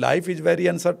कि लाइफ इज़ वेरी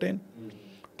अनसर्टेन,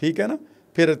 ठीक है ना।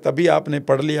 फिर तभी आपने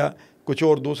पढ़ लिया कुछ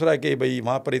और दूसरा कि भाई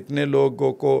वहाँ पर इतने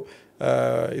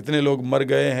लोग मर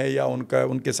गए हैं या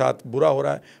उनके साथ बुरा हो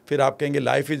रहा है, फिर आप कहेंगे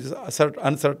लाइफ इज़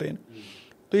अनसर्टेन।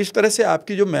 तो इस तरह से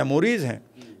आपकी जो मेमोरीज़ हैं,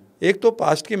 एक तो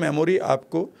पास्ट की मेमोरी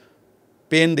आपको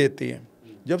पेन देती है।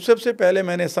 जब सबसे पहले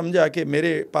मैंने समझा कि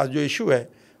मेरे पास जो इशू है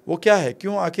वो क्या है,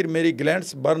 क्यों आखिर मेरी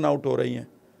ग्लैंड्स बर्न आउट हो रही हैं,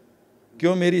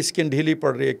 क्यों मेरी स्किन ढीली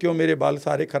पड़ रही है, क्यों मेरे बाल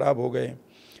सारे ख़राब हो गए हैं,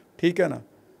 ठीक है ना,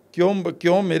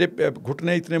 क्यों मेरे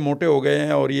घुटने इतने मोटे हो गए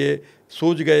हैं और ये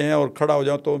सूज गए हैं, और खड़ा हो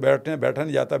जाऊँ तो बैठा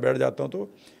नहीं जाता, बैठ जाता हूँ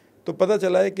तो पता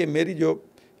चला है कि मेरी जो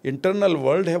इंटरनल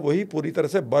वर्ल्ड है वही पूरी तरह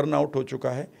से बर्न आउट हो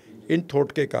चुका है इन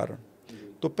थॉट के कारण।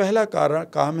 तो पहला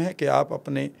काम है कि आप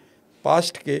अपने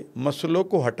पास्ट के मसलों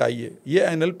को हटाइए। ये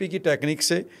NLP की टेक्निक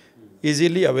से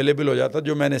इजीली अवेलेबल हो जाता है,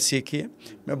 जो मैंने सीखी है,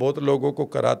 मैं बहुत लोगों को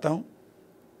कराता हूँ।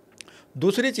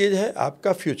 दूसरी चीज़ है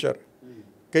आपका फ्यूचर।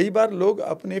 कई बार लोग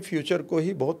अपने फ्यूचर को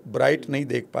ही बहुत ब्राइट नहीं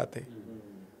देख पाते।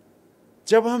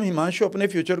 जब हम हिमांशु अपने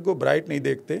फ्यूचर को ब्राइट नहीं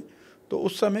देखते तो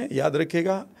उस समय याद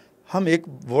रखिएगा हम एक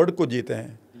वर्ड को जीते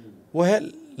हैं, वो है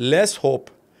लेस होप,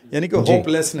 यानी कि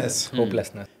होपलेसनेस।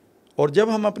 और जब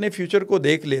हम अपने फ्यूचर को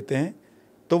देख लेते हैं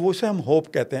तो वो उसे हम होप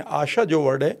कहते हैं। आशा जो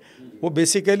वर्ड है वो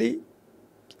बेसिकली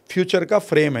फ्यूचर का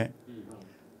फ्रेम है।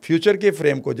 फ्यूचर के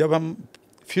फ्रेम को जब हम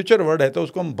फ्यूचर वर्ड है तो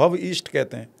उसको हम भव ईस्ट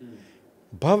कहते हैं।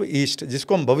 भव ईस्ट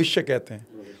जिसको हम भविष्य कहते हैं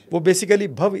वो बेसिकली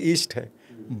भव ईस्ट है।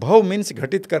 भव मीन्स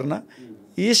घटित करना,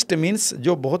 ईस्ट मीन्स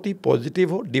जो बहुत ही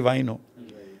पॉजिटिव हो, डिवाइन हो।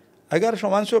 अगर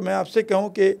सोमांशु मैं आपसे कहूँ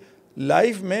कि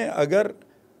लाइफ में अगर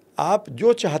आप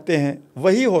जो चाहते हैं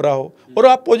वही हो रहा हो और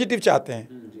आप पॉजिटिव चाहते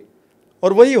हैं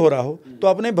और वही हो रहा हो, तो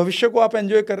अपने भविष्य को आप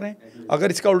एंजॉय कर रहे हैं।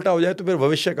 अगर इसका उल्टा हो जाए तो फिर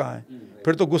भविष्य कहाँ है,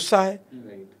 फिर तो गुस्सा है,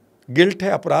 गिल्ट है,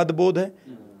 अपराध बोध है,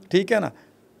 ठीक है ना।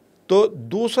 तो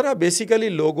दूसरा बेसिकली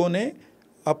लोगों ने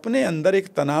अपने अंदर एक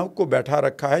तनाव को बैठा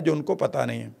रखा है जो उनको पता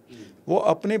नहीं है। वो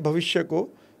अपने भविष्य को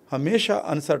हमेशा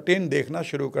अनसर्टेन देखना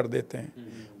शुरू कर देते हैं।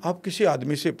 आप किसी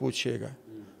आदमी से पूछिएगा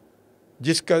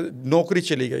जिसका नौकरी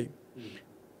चली गई,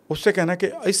 उससे कहना कि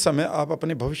इस समय आप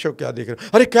अपने भविष्य को क्या देख रहे हो।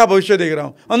 अरे क्या भविष्य देख रहा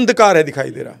हूँ, अंधकार है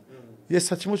दिखाई दे रहा। ये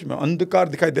सचमुच में अंधकार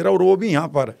दिखाई दे रहा और वो भी यहाँ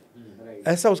पर,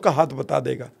 ऐसा उसका हाथ बता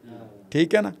देगा,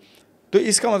 ठीक है ना। तो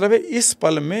इसका मतलब है इस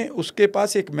पल में उसके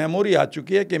पास एक मेमोरी आ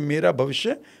चुकी है कि मेरा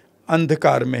भविष्य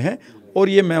अंधकार में है, और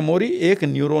ये मेमोरी एक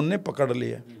न्यूरॉन ने पकड़ ली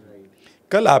है।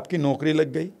 कल आपकी नौकरी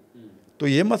लग गई तो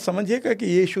ये मत समझिएगा कि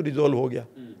ये इशू रिजॉल्व हो गया।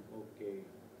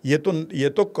 ये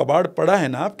तो कबाड़ पड़ा है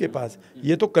ना आपके पास,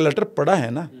 ये तो क्लटर पड़ा है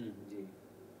ना।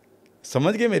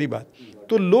 समझ गए मेरी बात।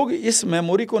 तो लोग इस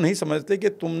मेमोरी को नहीं समझते कि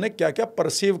तुमने क्या क्या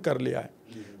परसीव कर लिया है।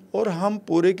 और हम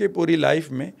पूरे के पूरी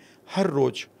लाइफ में हर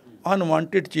रोज़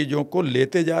अनवांटेड चीज़ों को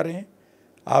लेते जा रहे हैं।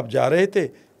 आप जा रहे थे,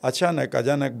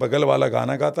 अचानक बगल वाला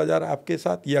गाना गाता जा रहा है आपके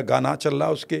साथ, या गाना चल रहा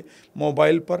उसके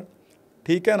मोबाइल पर,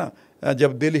 ठीक है ना।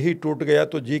 जब दिल ही टूट गया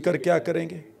तो जी कर क्या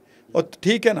करेंगे, और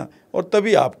ठीक है ना। और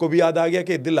तभी आपको भी याद आ गया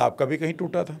कि दिल आपका भी कहीं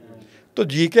टूटा था, तो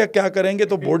जी के क्या करेंगे।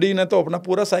 तो बॉडी ने तो अपना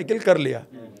पूरा साइकिल कर लिया।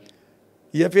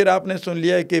 या फिर आपने सुन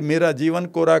लिया है कि मेरा जीवन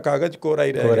कोरा कागज कोरा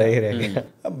ही रह गया।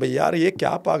 अब भैया ये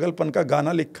क्या पागलपन का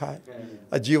गाना लिखा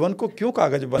है। जीवन को क्यों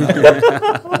कागज बना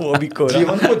वो भी कोरा,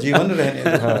 जीवन को जीवन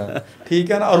रहने दो,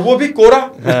 ठीक है ना, और वो भी कोरा।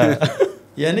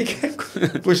 यानी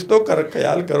कि कुछ तो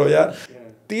ख्याल करो यार।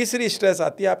 तीसरी स्ट्रेस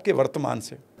आती है आपके वर्तमान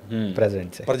से,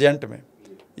 प्रेजेंट में।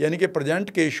 यानी कि प्रेजेंट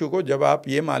के इशू को जब आप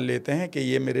ये मान लेते हैं कि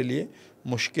ये मेरे लिए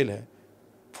मुश्किल है।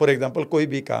 फॉर एग्जांपल कोई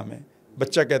भी काम है,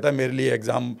 बच्चा कहता है मेरे लिए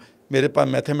एग्ज़ाम, मेरे पास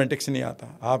मैथमेटिक्स नहीं आता।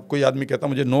 आप कोई आदमी कहता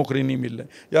मुझे नौकरी नहीं मिल रही,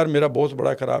 यार मेरा बॉस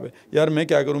बड़ा ख़राब है, यार मैं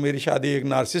क्या करूं, मेरी शादी एक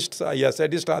नार्सिस्ट या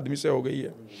सैडिस्ट आदमी से हो गई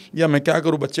है, या मैं क्या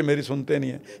करूं, बच्चे मेरी सुनते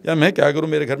नहीं हैं, या मैं क्या करूं,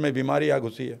 मेरे घर में बीमारी आ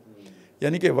घुसी है।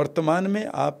 यानी कि वर्तमान में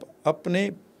आप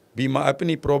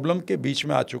अपनी प्रॉब्लम के बीच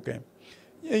में आ चुके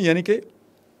हैं। यानी कि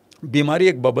बीमारी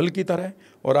एक बबल की तरह है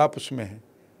और आप उसमें हैं।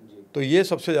 तो ये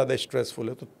सबसे ज़्यादा स्ट्रेसफुल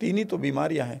है। तो तीन ही तो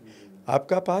बीमारियां हैं,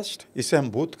 आपका पास्ट, इसे हम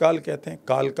भूतकाल कहते हैं,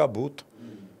 काल का भूत,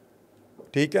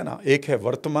 ठीक है ना, एक है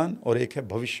वर्तमान और एक है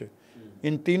भविष्य।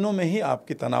 इन तीनों में ही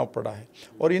आपकी तनाव पड़ा है।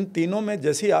 और इन तीनों में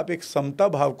जैसे ही आप एक समता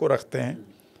भाव को रखते हैं,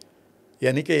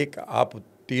 यानी कि एक आप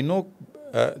तीनों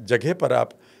जगह पर आप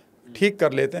ठीक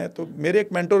कर लेते हैं। तो मेरे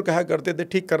एक मेंटोर कहा करते थे,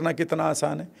 ठीक करना कितना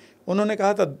आसान है। उन्होंने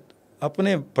कहा था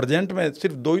अपने प्रेजेंट में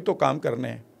सिर्फ दो ही तो काम करने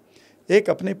हैं, एक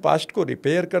अपने पास्ट को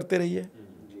रिपेयर करते रहिए,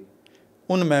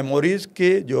 उन मेमोरीज़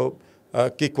के जो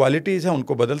की क्वालिटीज़ हैं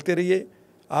उनको बदलते रहिए।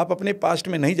 आप अपने पास्ट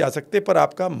में नहीं जा सकते, पर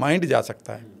आपका माइंड जा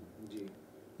सकता है।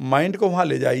 माइंड को वहाँ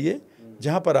ले जाइए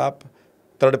जहाँ पर आप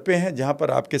तड़पे हैं, जहाँ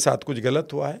पर आपके साथ कुछ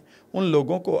गलत हुआ है। उन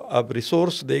लोगों को आप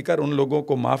रिसोर्स देकर उन लोगों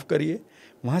को माफ़ करिए,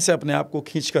 वहाँ से अपने आप को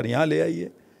खींच कर यहाँ ले आइए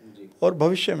और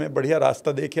भविष्य में बढ़िया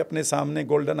रास्ता देखिए अपने सामने,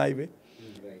 गोल्डन हाईवे।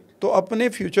 तो अपने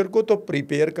फ्यूचर को तो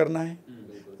प्रिपेयर करना है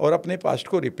और अपने पास्ट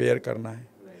को रिपेयर करना है।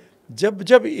 जब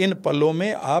जब इन पलों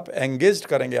में आप एंगेज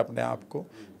करेंगे अपने आप को,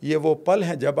 ये वो पल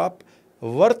हैं जब आप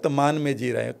वर्तमान में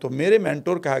जी रहे हैं। तो मेरे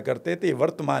मेंटोर कहा करते थे, ये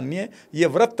वर्तमान नहीं है, ये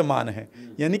वर्तमान है।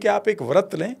 यानी कि आप एक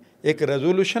व्रत लें, एक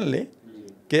रेजोल्यूशन लें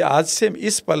कि आज से,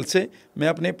 इस पल से मैं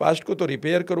अपने पास्ट को तो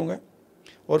रिपेयर करूँगा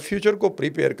और फ्यूचर को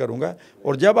प्रिपेयर करूँगा।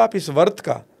 और जब आप इस व्रत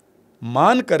का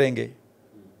मान करेंगे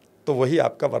तो वही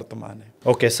आपका वर्तमान है।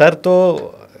 ओके सर,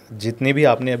 तो जितनी भी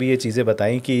आपने अभी ये चीज़ें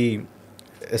बताई कि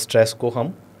स्ट्रेस को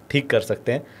हम ठीक कर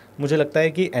सकते हैं, मुझे लगता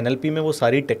है कि एनएलपी में वो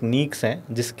सारी टेक्निक्स हैं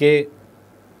जिसके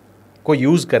को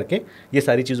यूज़ करके ये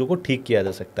सारी चीज़ों को ठीक किया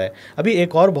जा सकता है। अभी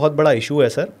एक और बहुत बड़ा इशू है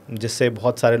सर, जिससे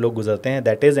बहुत सारे लोग गुजरते हैं,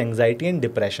 that is anxiety and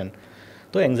depression.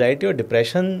 तो एंग्जाइटी और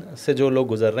डिप्रेशन से जो लोग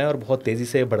गुजर रहे हैं और बहुत तेज़ी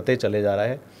से बढ़ते चले जा रहा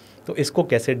है, तो इसको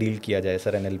कैसे डील किया जाए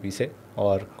सर एनएलपी से,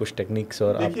 और कुछ टेक्निक्स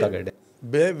और आपका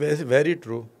गाइडेंस। Very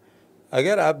true.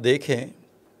 अगर आप देखें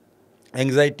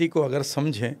एंग्जाइटी को अगर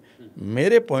समझें,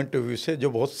 मेरे पॉइंट ऑफ व्यू से जो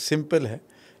बहुत सिंपल है,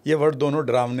 ये वर्ड दोनों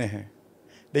डरावने हैं,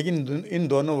 लेकिन इन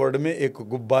दोनों वर्ड में एक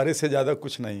गुब्बारे से ज़्यादा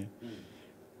कुछ नहीं है।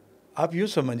 आप यूँ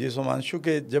समझिए सोमांशु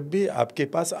के, जब भी आपके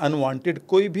पास अनवांटेड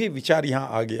कोई भी विचार यहाँ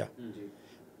आ गया,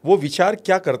 वो विचार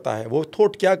क्या करता है, वो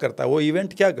थॉट क्या करता है, वो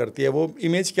इवेंट क्या करती है, वो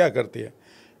इमेज क्या करती है,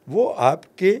 वो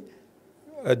आपके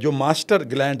जो मास्टर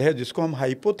ग्लैंड है, जिसको हम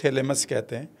हाइपोथैलेमस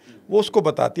कहते हैं, वो उसको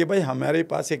बताती है, भाई हमारे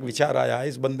पास एक विचार आया है,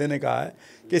 इस बंदे ने कहा है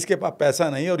कि इसके पास पैसा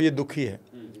नहीं है और ये दुखी है।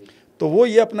 तो वो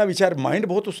ये अपना विचार, माइंड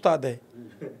बहुत उस्ताद है,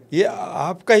 ये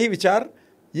आपका ही विचार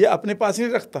ये अपने पास नहीं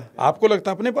रखता, आपको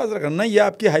लगता है अपने पास रखना, नहीं, ये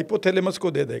आपकी हाइपोथैलेमस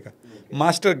को दे देगा,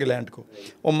 मास्टर ग्लैंड को।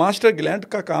 और मास्टर ग्लैंड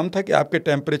का काम था कि आपके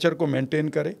टेम्परेचर को मेंटेन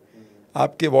करे,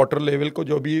 आपके वाटर लेवल को,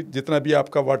 जो भी जितना भी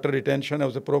आपका वाटर रिटेंशन है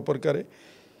उसे प्रॉपर करे,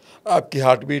 आपकी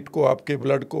हार्ट बीट को, आपके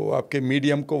ब्लड को, आपके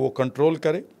मीडियम को वो कंट्रोल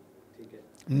करे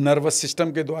नर्वस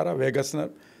सिस्टम के द्वारा, वेगस नर्व।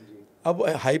 अब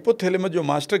हाइपोथैलेमस जो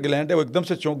मास्टर ग्लैंड है वो एकदम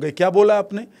से चौंक गए, क्या बोला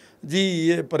आपने जी,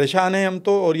 ये परेशान है हम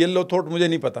तो, और येलो थॉट मुझे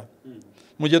नहीं पता,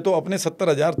 मुझे तो अपने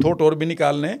 70,000 थॉट और भी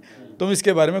निकालने हैं, तुम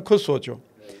इसके बारे में खुद सोचो।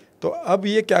 तो अब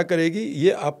ये क्या करेगी,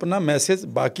 ये अपना मैसेज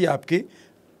बाकी आपकी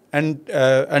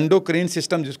एंडोक्रीन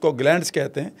सिस्टम, जिसको ग्लैंड्स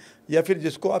कहते हैं, या फिर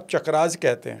जिसको आप चक्रास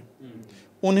कहते हैं,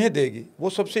 उन्हें देगी। वो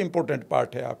सबसे इम्पोर्टेंट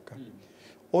पार्ट है आपका।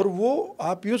 और वो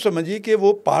आप यूँ समझिए कि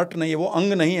वो पार्ट नहीं है, वो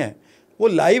अंग नहीं है, वो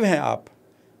लाइव हैं आप।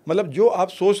 मतलब जो आप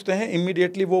सोचते हैं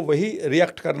इमीडिएटली वो वही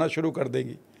रिएक्ट करना शुरू कर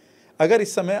देगी। अगर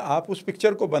इस समय आप उस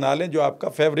पिक्चर को बना लें जो आपका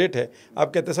फेवरेट है,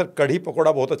 आप कहते हैं सर कढ़ी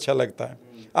पकौड़ा बहुत अच्छा लगता है,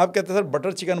 आप कहते हैं सर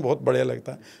बटर चिकन बहुत बढ़िया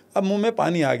लगता है, अब मुंह में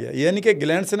पानी आ गया, यानी कि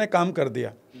ग्लैंड्स ने काम कर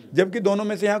दिया, जबकि दोनों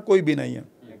में से यहाँ कोई भी नहीं है।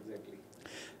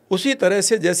 उसी तरह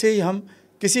से जैसे ही हम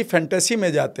किसी फैंटेसी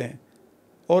में जाते हैं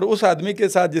और उस आदमी के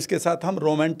साथ जिसके साथ हम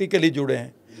रोमांटिकली जुड़े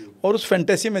हैं, और उस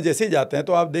फैंटेसी में जैसे ही जाते हैं,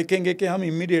 तो आप देखेंगे कि हम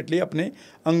इमीडिएटली अपने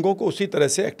अंगों को उसी तरह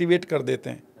से एक्टिवेट कर देते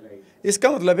हैं।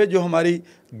 इसका मतलब है जो हमारी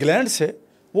ग्लैंड्स है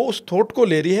वो उस थॉट को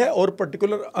ले रही है और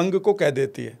पर्टिकुलर अंग को कह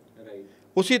देती है।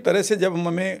 उसी तरह से जब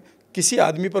हमें किसी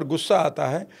आदमी पर गुस्सा आता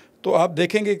है तो आप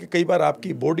देखेंगे कि कई बार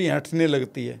आपकी बॉडी ऐंठने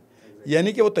लगती है,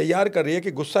 यानी कि वो तैयार कर रही है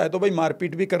कि गुस्सा है तो भाई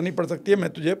मारपीट भी करनी पड़ सकती है, मैं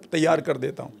तुझे तैयार कर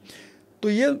देता हूँ। तो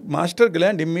ये मास्टर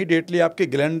ग्लैंड इमीडिएटली आपके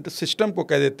ग्लैंड सिस्टम को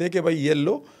कह देते हैं कि भाई ये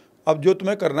लो, अब जो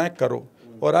तुम्हें करना है करो।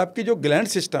 और आपकी जो ग्लैंड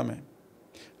सिस्टम है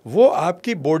वो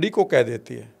आपकी बॉडी को कह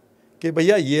देती है कि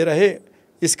भैया ये रहे,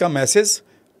 इसका मैसेज,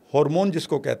 हार्मोन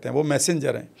जिसको कहते हैं वो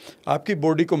मैसेंजर हैं, आपकी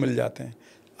बॉडी को मिल जाते हैं।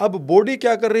 अब बॉडी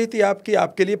क्या कर रही थी आपकी,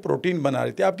 आपके लिए प्रोटीन बना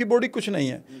रही थी। आपकी बॉडी कुछ नहीं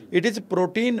है, it is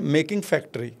protein making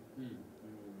factory,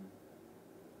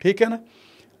 ठीक है ना।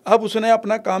 अब उसने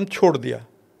अपना काम छोड़ दिया,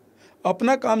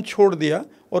 अपना काम छोड़ दिया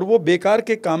और वो बेकार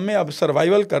के काम में अब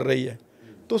सर्वाइवल कर रही है।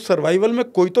 तो सर्वाइवल में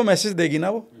कोई तो मैसेज देगी ना,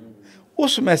 वो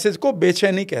उस मैसेज को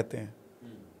बेचैनी कहते हैं,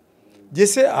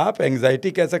 जिसे आप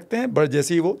एंग्जाइटी कह सकते हैं।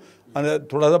 जैसे ही वो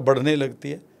थोड़ा सा बढ़ने लगती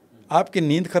है, आपकी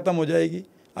नींद खत्म हो जाएगी,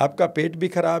 आपका पेट भी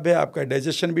खराब है, आपका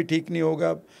डाइजेशन भी ठीक नहीं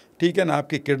होगा, ठीक है ना,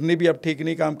 आपकी किडनी भी अब ठीक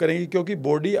नहीं काम करेंगी, क्योंकि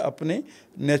बॉडी अपने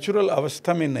नेचुरल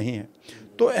अवस्था में नहीं है।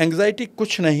 तो एंग्जाइटी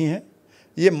कुछ नहीं है,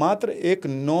 ये मात्र एक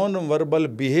नॉन वर्बल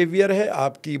बिहेवियर है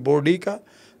आपकी बॉडी का,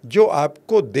 जो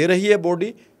आपको दे रही है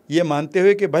बॉडी, ये मानते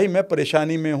हुए कि भाई मैं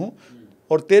परेशानी में हूँ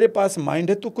और तेरे पास माइंड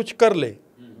है, तू कुछ कर ले।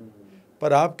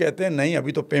 पर आप कहते हैं नहीं,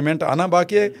 अभी तो पेमेंट आना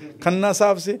बाकी है खन्ना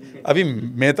साहब से, अभी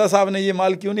मेहता साहब ने ये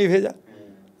माल क्यों नहीं भेजा,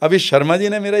 अभी शर्मा जी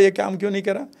ने मेरा ये काम क्यों नहीं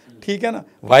करा, ठीक है ना,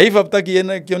 वाइफ अब तक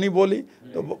ये क्यों नहीं बोली।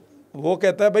 तो वो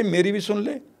कहता है भाई मेरी भी सुन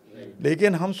ले,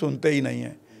 लेकिन हम सुनते ही नहीं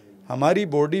हैं। हमारी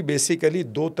बॉडी बेसिकली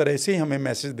दो तरह से ही हमें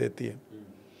मैसेज देती है।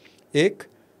 एक,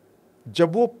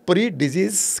 जब वो प्री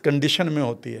डिजीज कंडीशन में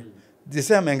होती है,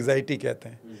 जिसे हम एंग्जाइटी कहते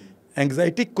हैं।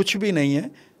 एंग्जाइटी कुछ भी नहीं है,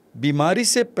 बीमारी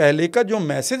से पहले का जो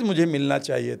मैसेज मुझे मिलना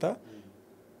चाहिए था,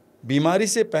 बीमारी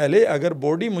से पहले अगर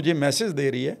बॉडी मुझे मैसेज दे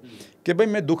रही है कि भाई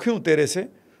मैं दुखी हूँ तेरे से,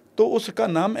 तो उसका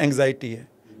नाम एंग्जाइटी है।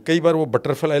 कई बार वो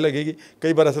बटरफ्लाई लगेगी,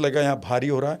 कई बार ऐसा लगेगा यहाँ भारी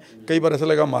हो रहा है, कई बार ऐसा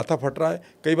लगेगा माथा फट रहा है,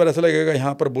 कई बार ऐसा लगेगा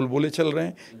यहाँ पर बुलबुले चल रहे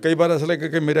हैं, कई बार ऐसा लगेगा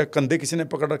कि मेरा कंधे किसी ने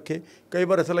पकड़ रखे, कई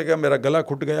बार ऐसा लगेगा मेरा गला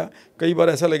घुट गया, कई बार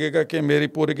ऐसा लगेगा कि मेरी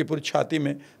पूरी की पूरी छाती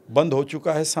में बंद हो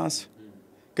चुका है सांस,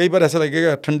 कई बार ऐसा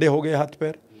लगेगा ठंडे हो गए हाथ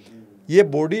पैर। ये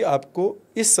बॉडी आपको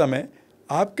इस समय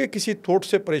आपके किसी थॉट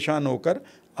से परेशान होकर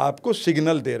आपको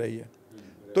सिग्नल दे रही है।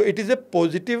 तो it is a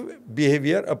positive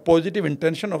behaviour, a positive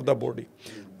intention of the body.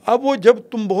 अब वो जब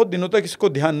तुम बहुत दिनों तक इसको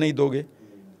ध्यान नहीं दोगे,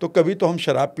 तो कभी तो हम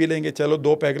शराब पी लेंगे, चलो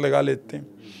 2 पैक लगा लेते हैं,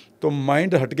 तो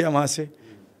माइंड हट गया वहाँ से,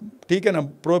 ठीक है ना,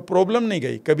 प्रॉब्लम नहीं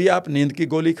गई। कभी आप नींद की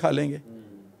गोली खा लेंगे,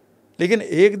 लेकिन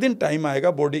एक दिन टाइम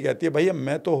आएगा, बॉडी कहती है भैया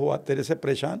मैं तो हुआ तेरे से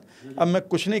परेशान, अब मैं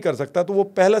कुछ नहीं कर सकता। तो वो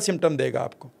पहला सिम्टम देगा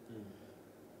आपको।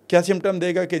 क्या सिम्टम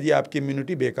देगा कि जी आपकी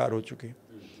इम्यूनिटी बेकार हो चुकी,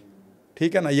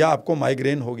 ठीक है ना, या आपको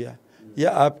माइग्रेन हो गया,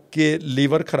 या आपके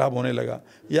लीवर ख़राब होने लगा,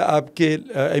 या आपके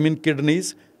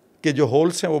किडनीज़ के जो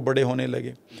होल्स हैं वो बड़े होने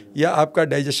लगे, या आपका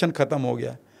डाइजेशन ख़त्म हो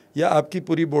गया, या आपकी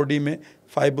पूरी बॉडी में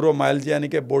फाइब्रोमाइल्जिया यानी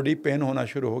कि बॉडी पेन होना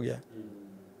शुरू हो गया,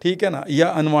 ठीक है ना, या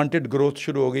अनवांटेड ग्रोथ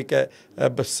शुरू हो गई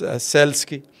क्या सेल्स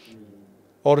की,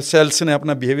 और सेल्स ने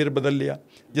अपना बिहेवियर बदल लिया,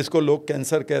 जिसको लोग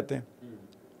कैंसर कहते हैं।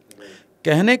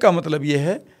 कहने का मतलब ये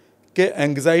है कि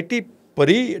एंग्जाइटी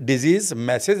प्री डिजीज़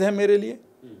मैसेज है मेरे लिए।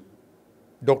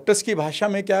 डॉक्टर्स की भाषा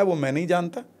में क्या है वो मैं नहीं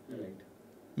जानता,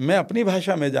 मैं अपनी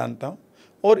भाषा में जानता हूँ।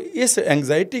 और इस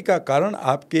एंग्जाइटी का कारण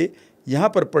आपके यहाँ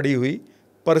पर पड़ी हुई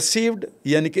परसीव्ड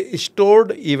यानी कि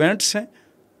स्टोर्ड इवेंट्स हैं,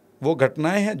 वो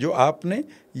घटनाएं हैं जो आपने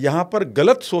यहाँ पर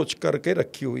गलत सोच करके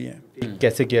रखी हुई हैं।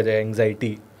 कैसे किया जाए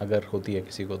एंग्जाइटी अगर होती है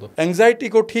किसी को? तो एंग्जाइटी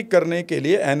को ठीक करने के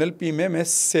लिए NLP में मैं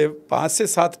 5 से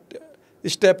 7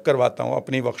 स्टेप करवाता हूँ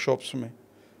अपनी वर्कशॉप्स में,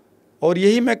 और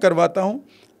यही मैं करवाता हूँ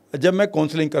जब मैं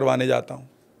काउंसलिंग करवाने जाता हूँ,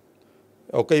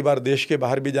 और कई बार देश के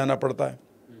बाहर भी जाना पड़ता है।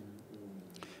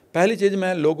 पहली चीज़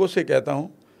मैं लोगों से कहता हूँ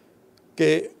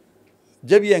कि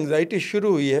जब ये एंग्जाइटी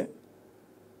शुरू हुई है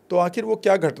तो आखिर वो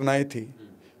क्या घटनाएं थी।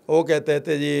 वो कहते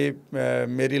थे जी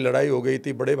मेरी लड़ाई हो गई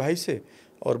थी बड़े भाई से,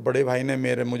 और बड़े भाई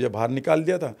ने मुझे बाहर निकाल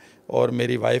दिया था, और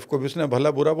मेरी वाइफ को भी उसने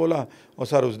भला बुरा बोला, और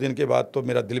सर उस दिन के बाद तो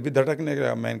मेरा दिल भी धड़कने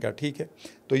लगा। मैंने कहा ठीक है,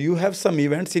 तो you have some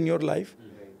events in your life.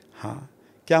 हाँ,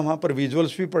 क्या वहाँ पर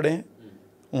विजुअल्स भी पड़े हैं,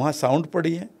 वहाँ साउंड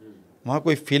पड़ी है, वहाँ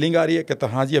कोई फीलिंग आ रही है? कहता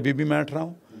हाँ जी अभी भी मैं हट रहा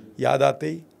हूँ याद आते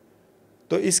ही।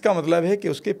 तो इसका मतलब है कि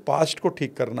उसके पास्ट को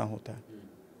ठीक करना होता है।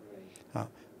 हाँ,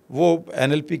 वो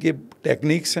NLP के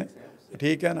टेक्निक्स हैं,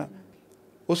 ठीक है ना।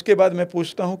 उसके बाद मैं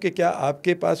पूछता हूँ कि क्या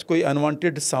आपके पास कोई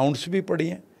अनवांटेड साउंड्स भी पड़ी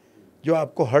हैं जो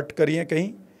आपको हर्ट करी हैं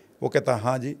कहीं? वो कहता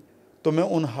हाँ जी, तो मैं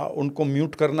उनको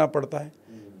म्यूट करना पड़ता है।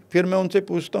 फिर मैं उनसे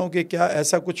पूछता हूँ कि क्या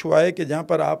ऐसा कुछ हुआ है कि जहाँ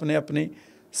पर आपने अपनी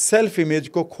सेल्फ इमेज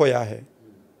को खोया है,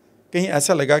 कहीं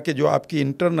ऐसा लगा कि जो आपकी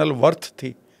इंटरनल वर्थ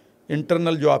थी,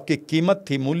 इंटरनल जो आपकी कीमत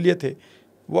थी, मूल्य थे,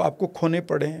 वो आपको खोने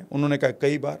पड़े हैं? उन्होंने कहा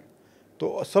कई बार।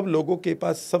 तो सब लोगों के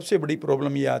पास सबसे बड़ी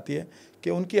प्रॉब्लम ये आती है कि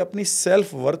उनकी अपनी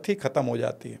सेल्फ वर्थ ही ख़त्म हो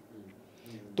जाती है।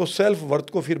 तो सेल्फ वर्थ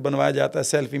को फिर बनवाया जाता है,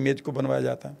 सेल्फ इमेज को बनवाया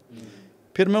जाता है।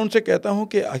 फिर मैं उनसे कहता हूँ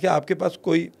कि क्या आपके पास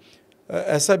कोई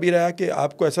ऐसा भी रहा कि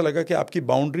आपको ऐसा लगा कि आपकी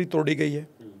बाउंड्री तोड़ी गई है?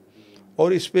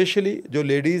 और स्पेशली जो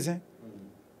लेडीज़ हैं,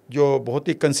 जो बहुत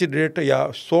ही कंसिडरेट या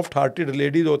सॉफ्ट हार्टेड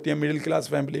लेडीज़ होती हैं मिडिल क्लास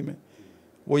फैमिली में,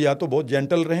 वो या तो बहुत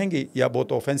जेंटल रहेंगी या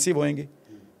बहुत ऑफेंसिव होएंगी,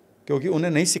 क्योंकि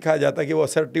उन्हें नहीं सिखाया जाता कि वो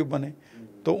असर्टिव बने।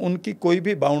 तो उनकी कोई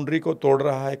भी बाउंड्री को तोड़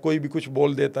रहा है, कोई भी कुछ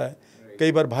बोल देता है,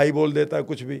 कई बार भाई बोल देता है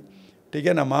कुछ भी, ठीक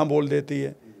है ना, माँ बोल देती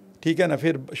है, ठीक है ना,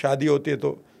 फिर शादी होती है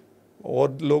तो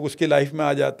और लोग उसकी लाइफ में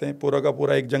आ जाते हैं, पूरा का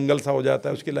पूरा एक जंगल सा हो जाता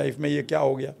है उसकी लाइफ में, ये क्या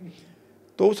हो गया।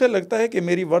 तो उसे लगता है कि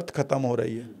मेरी वर्थ ख़त्म हो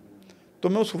रही है, तो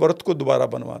मैं उस वर्थ को दोबारा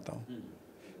बनवाता हूँ।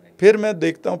 फिर मैं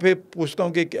देखता हूँ, फिर पूछता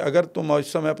हूँ कि अगर तुम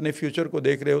इस समय अपने फ्यूचर को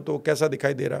देख रहे हो तो कैसा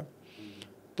दिखाई दे रहा।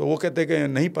 तो वो कहते कि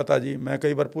नहीं पता जी। मैं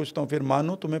कई बार पूछता हूँ फिर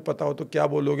मानो तुम्हें पता हो तो क्या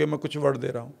बोलोगे, मैं कुछ वर्ड दे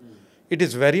रहा हूँ। It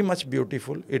is very much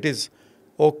beautiful, it is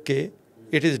okay,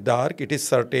 it is dark, it is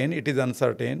certain, it is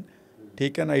uncertain,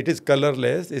 ठीक है ना, it is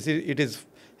colourless, it is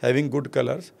having good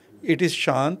colours, it is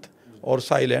शांत और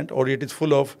साइलेंट, और it is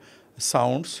full of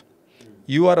sounds,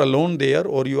 you are alone there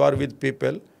और you are with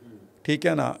people, ठीक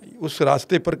है ना, उस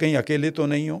रास्ते पर कहीं अकेले तो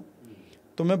नहीं हो।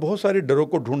 तो मैं बहुत सारी डरों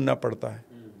को ढूंढना पड़ता है।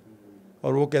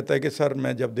 और वो कहता है कि सर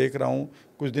मैं जब देख रहा हूँ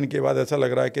कुछ दिन के बाद ऐसा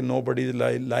लग रहा है कि नो बडी इज़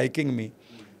लाइकिंग मी,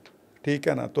 ठीक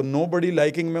है ना। तो नो बडी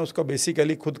लाइकिंग में उसका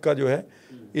बेसिकली खुद का जो है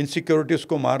इनसिक्योरिटी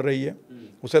उसको मार रही है।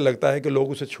 उसे लगता है कि लोग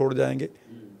उसे छोड़ जाएंगे।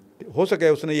 हो सके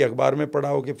उसने ये अखबार में पढ़ा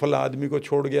हो कि फला आदमी को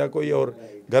छोड़ गया कोई और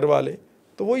घर वाले,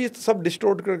 तो वो ये सब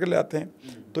डिस्टोर्ट करके ले आते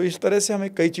हैं। तो इस तरह से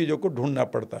हमें कई चीज़ों को ढूंढना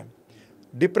पड़ता है।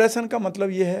 डिप्रेशन का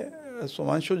मतलब ये है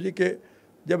सोमांशु जी के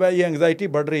जब ये एंग्जाइटी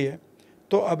बढ़ रही है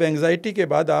तो अब एंग्जाइटी के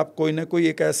बाद आप कोई ना कोई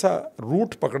एक ऐसा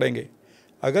रूट पकड़ेंगे।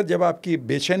 अगर जब आपकी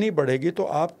बेचैनी बढ़ेगी तो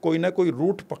आप कोई ना कोई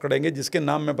रूट पकड़ेंगे जिसके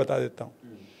नाम मैं बता देता हूँ।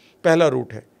 पहला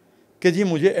रूट है कि जी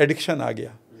मुझे एडिक्शन आ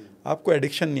गया। आपको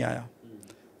एडिक्शन नहीं आया,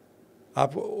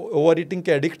 आप ओवर ईटिंग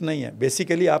के एडिक्ट नहीं है।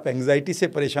 बेसिकली आप एंग्जाइटी से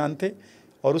परेशान थे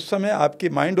और उस समय आपकी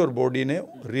माइंड और बॉडी ने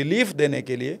रिलीफ देने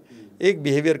के लिए एक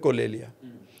बिहेवियर को ले लिया।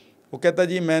 वो कहता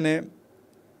जी मैंने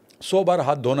 100 बार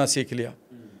हाथ धोना सीख लिया,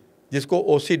 जिसको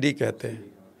OCD कहते हैं।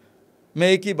 मैं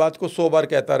एक ही बात को 100 बार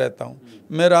कहता रहता हूँ,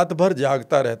 मैं रात भर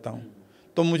जागता रहता हूँ,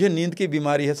 तो मुझे नींद की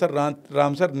बीमारी है सर,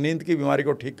 राम सर नींद की बीमारी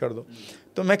को ठीक कर दो।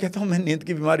 तो मैं कहता हूँ मैं नींद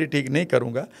की बीमारी ठीक नहीं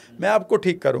करूँगा, मैं आपको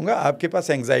ठीक करूँगा, आपके पास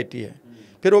एंग्जाइटी है।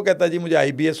 फिर वो कहता है जी मुझे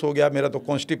IBS हो गया, मेरा तो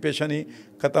कॉन्स्टिपेशन ही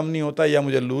ख़त्म नहीं होता, या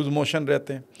मुझे लूज़ मोशन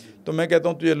रहते हैं। तो मैं कहता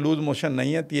हूँ तुझे लूज़ मोशन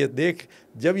नहीं है, तो ये देख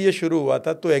जब ये शुरू हुआ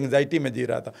था तो एंग्जाइटी में जी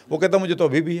रहा था। वो कहता मुझे तो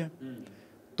अभी भी है।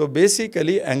 तो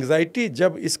बेसिकली एंग्जाइटी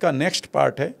जब इसका नेक्स्ट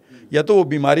पार्ट है, या तो वो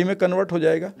बीमारी में कन्वर्ट हो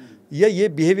जाएगा या ये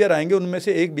बिहेवियर आएंगे। उनमें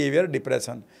से एक बिहेवियर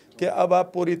डिप्रेशन, कि अब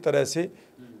आप पूरी तरह से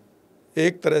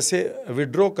एक तरह से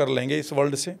विड्रॉ कर लेंगे इस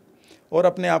वर्ल्ड से और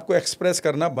अपने आप को एक्सप्रेस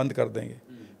करना बंद कर देंगे,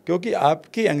 क्योंकि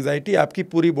आपकी एंग्जाइटी आपकी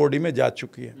पूरी बॉडी में जा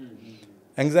चुकी है।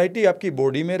 एंग्जाइटी आपकी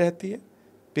बॉडी में रहती है,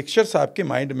 पिक्चर्स आपके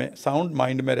माइंड में, साउंड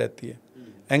माइंड में रहती है।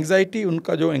 एंग्जाइटी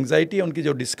उनका जो एंग्जाइटी है, उनकी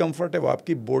जो डिस्कम्फर्ट है वो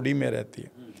आपकी बॉडी में रहती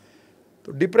है।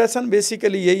 तो डिप्रेशन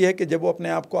बेसिकली यही है कि जब वो अपने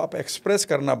आप को आप एक्सप्रेस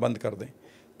करना बंद कर दें।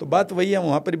 तो बात वही है,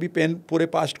 वहाँ पर भी पेन पूरे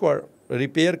पास्ट को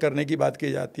रिपेयर करने की बात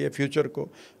की जाती है, फ्यूचर को,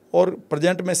 और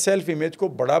प्रेजेंट में सेल्फ इमेज को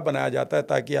बड़ा बनाया जाता है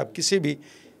ताकि आप किसी भी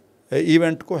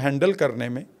इवेंट को हैंडल करने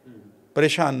में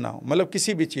परेशान ना हो, मतलब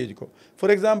किसी भी चीज़ को।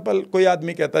 फॉर एग्जांपल कोई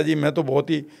आदमी कहता जी मैं तो बहुत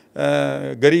ही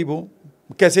गरीब हूँ,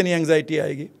 कैसे नहीं एंग्जाइटी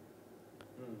आएगी।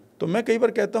 तो मैं कई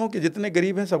बार कहता हूँ कि जितने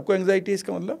गरीब हैं सबको एंग्जाइटी,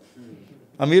 इसका मतलब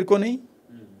अमीर को नहीं।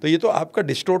 तो ये तो आपका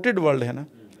डिस्टोर्टेड वर्ल्ड है ना।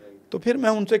 तो फिर मैं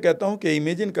उनसे कहता हूँ कि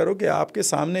इमेजिन करो कि आपके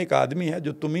सामने एक आदमी है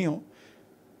जो तुम ही हो,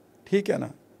 ठीक है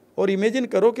ना, और इमेजिन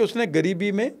करो कि उसने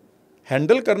गरीबी में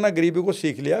हैंडल करना, गरीबी को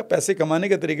सीख लिया, पैसे कमाने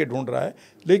के तरीके ढूंढ रहा है,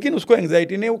 लेकिन उसको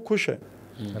एंग्जाइटी नहीं, वो खुश है।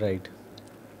 राइट।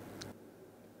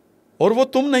 और वो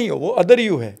तुम नहीं हो, वो अदर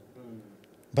यू है।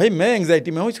 भाई मैं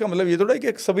एंग्जाइटी में हूँ, इसका मतलब ये थोड़ा है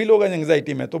कि सभी लोग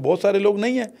एंग्जाइटी में, तो बहुत सारे लोग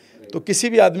नहीं है। तो किसी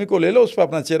भी आदमी को ले लो, उस पर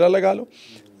अपना चेहरा लगा लो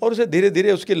और उसे धीरे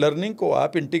धीरे उसकी लर्निंग को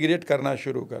आप इंटीग्रेट करना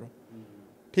शुरू करो,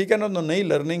 ठीक है ना। तो नई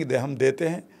लर्निंग हम देते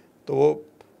हैं तो वो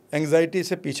एंग्जाइटी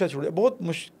से पीछे छूटे। बहुत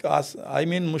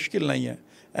मुश्किल नहीं है।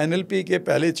 NLP के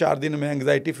पहले 4 दिन में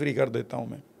एंग्जाइटी फ्री कर देता हूँ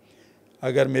मैं।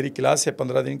 अगर मेरी क्लास है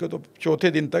 15 दिन की, तो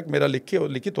चौथे दिन तक मेरा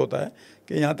लिखित होता है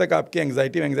कि यहाँ तक आपकी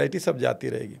एंग्जाइटी सब जाती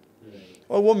रहेगी।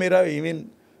 और वो मेरा इवन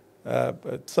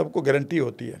सबको गारंटी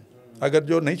होती है। अगर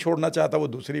जो नहीं छोड़ना चाहता वो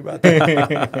दूसरी बात है।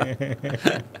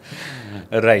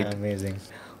 Right, amazing.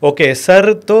 ओके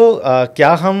सर, तो क्या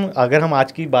अगर हम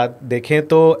आज की बात देखें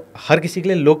तो हर किसी के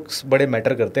लिए लुक्स बड़े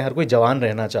मैटर करते हैं, हर कोई जवान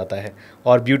रहना चाहता है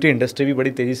और ब्यूटी इंडस्ट्री भी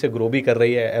बड़ी तेज़ी से ग्रो भी कर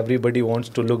रही है। Everybody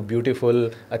wants to look beautiful,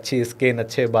 अच्छी स्किन,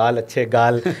 अच्छे बाल, अच्छे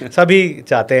गाल, सभी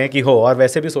चाहते हैं कि हो। और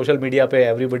वैसे भी सोशल मीडिया पे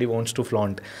एवरीबडी वांट्स टू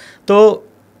फ्लॉन्ट। तो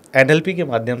NLP के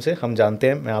माध्यम से हम जानते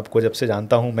हैं, मैं आपको जब से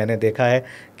जानता हूं मैंने देखा है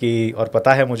कि, और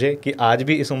पता है मुझे कि आज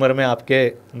भी इस उम्र में आपके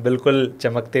बिल्कुल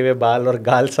चमकते हुए बाल और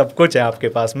गाल सब कुछ है आपके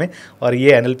पास में, और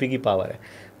ये NLP की पावर है।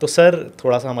 तो सर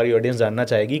थोड़ा सा हमारी ऑडियंस जानना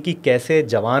चाहेगी कि कैसे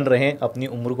जवान रहें, अपनी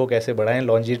उम्र को कैसे बढ़ाएं।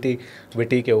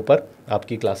 लॉन्जिविटी के ऊपर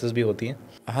आपकी क्लासेस भी होती हैं।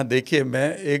 हाँ देखिए,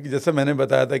 मैं एक जैसे मैंने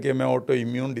बताया था कि मैं ऑटो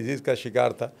इम्यून डिजीज़ का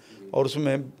शिकार था और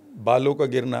उसमें बालों का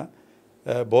गिरना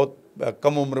बहुत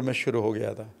कम उम्र में शुरू हो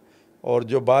गया था। और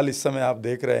जो बाल इस समय आप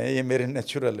देख रहे हैं ये मेरे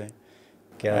नेचुरल हैं।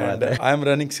 क्या बात है। I am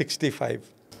running 65।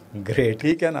 ग्रेट।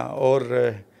 ठीक है ना। और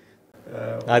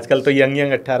आजकल तो यंग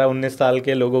 18-19 साल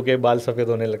के लोगों के बाल सफ़ेद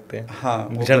होने लगते हैं,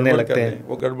 हाँ, झड़ने लगते हैं।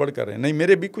 वो गड़बड़ कर रहे हैं। नहीं,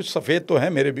 मेरे भी कुछ सफ़ेद तो हैं,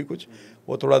 मेरे भी कुछ,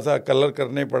 वो थोड़ा सा कलर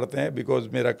करने पड़ते हैं बिकॉज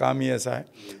मेरा काम ही ऐसा है,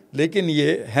 लेकिन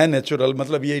ये है नेचुरल,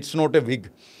 मतलब ये इट्स नॉट ए विग,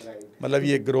 मतलब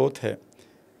ये ग्रोथ है।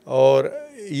 और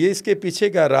ये इसके पीछे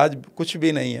का राज कुछ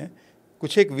भी नहीं है,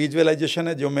 कुछ एक विजुअलाइजेशन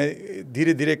है जो मैं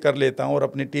धीरे धीरे कर लेता हूँ और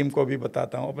अपनी टीम को भी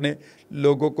बताता हूँ, अपने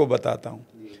लोगों को बताता हूँ।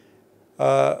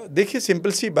 देखिए,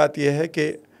 सिंपल सी बात यह है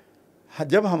कि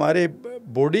जब हमारे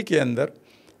बॉडी के अंदर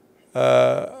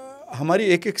हमारी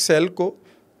एक एक सेल को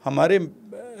हमारे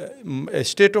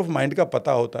स्टेट ऑफ माइंड का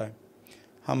पता होता है,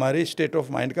 हमारे स्टेट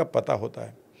ऑफ माइंड का पता होता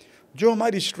है। जो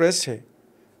हमारी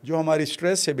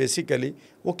स्ट्रेस है बेसिकली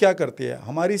वो क्या करती है,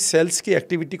 हमारी सेल्स की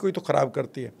एक्टिविटी को ही तो ख़राब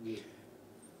करती है।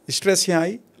 स्ट्रेस यहाँ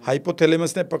आई,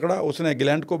 हाइपोथैलेमस ने पकड़ा, उसने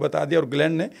ग्लैंड को बता दिया और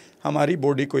ग्लैंड ने हमारी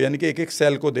बॉडी को यानी कि एक एक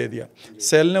सेल को दे दिया।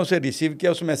 सेल ने उसे रिसीव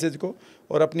किया उस मैसेज को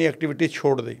और अपनी एक्टिविटी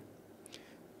छोड़ दी।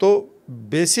 तो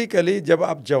बेसिकली जब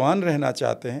आप जवान रहना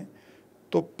चाहते हैं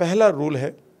तो पहला रूल है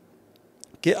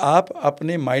कि आप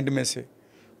अपने माइंड में से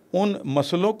उन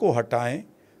मसलों को हटाएं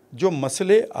जो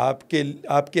मसले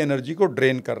आपकी एनर्जी को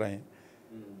ड्रेन कर रहे हैं।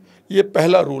 ये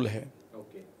पहला रूल है।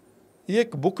 ये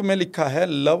एक बुक में लिखा है,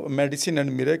 लव, मेडिसिन एंड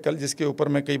मिरेकल, जिसके ऊपर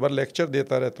मैं कई बार लेक्चर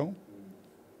देता रहता हूँ,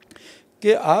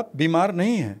 कि आप बीमार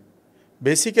नहीं हैं।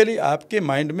 बेसिकली आपके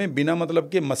माइंड में बिना मतलब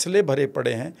के मसले भरे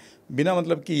पड़े हैं, बिना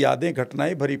मतलब की यादें,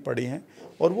 घटनाएं भरी पड़ी हैं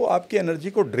और वो आपकी एनर्जी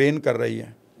को ड्रेन कर रही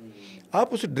हैं।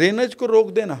 आप उस ड्रेनेज को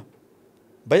रोक देना।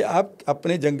 भाई, आप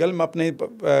अपने जंगल में अपने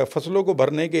फसलों को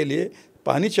भरने के लिए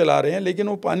पानी चला रहे हैं, लेकिन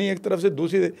वो पानी एक तरफ से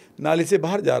दूसरी नाली से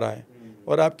बाहर जा रहा है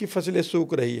और आपकी फसलें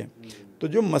सूख रही हैं। तो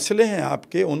जो मसले हैं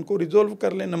आपके, उनको रिजॉल्व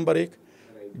कर लें, नंबर एक।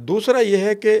 दूसरा ये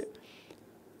है कि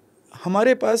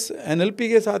हमारे पास NLP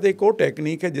के साथ एक और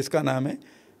टेक्निक है जिसका नाम है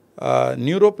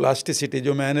न्यूरोप्लास्टिसिटी,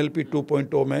 जो मैं NLP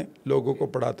 2.0 में लोगों को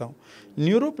पढ़ाता हूँ।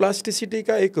 न्यूरोप्लास्टिसिटी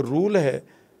का एक रूल है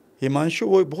हिमांशु,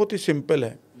 वो बहुत ही सिंपल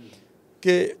है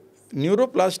कि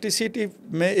न्यूरोप्लास्टिसिटी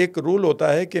में एक रूल होता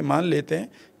है कि मान लेते हैं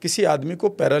किसी आदमी को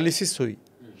पैरालिसिस हुई,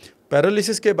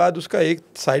 पैरालिसिस के बाद उसका एक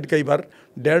साइड कई बार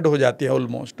डेड हो जाती है,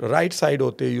 ऑलमोस्ट राइट साइड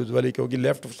होती है यूजुअली, क्योंकि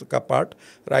लेफ्ट का पार्ट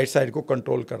राइट साइड को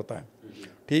कंट्रोल करता है,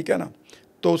 ठीक है ना।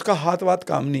 तो उसका हाथ वाथ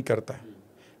काम नहीं करता है।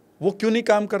 वो क्यों नहीं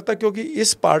काम करता? क्योंकि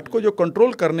इस पार्ट को जो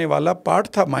कंट्रोल करने वाला पार्ट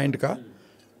था माइंड का,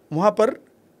 वहाँ पर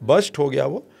बस्ट हो गया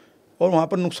वो, और वहाँ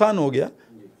पर नुकसान हो गया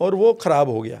और वो ख़राब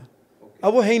हो गया।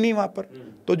 अब वो है ही नहीं वहाँ पर।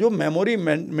 तो जो मेमोरी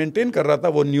मेंटेन कर रहा था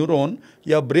वो न्यूरॉन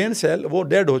या ब्रेन सेल, वो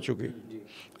डेड हो चुकी।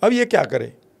 अब ये क्या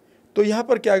करे? तो यहाँ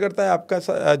पर क्या करता है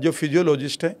आपका जो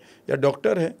फिजियोलॉजिस्ट है या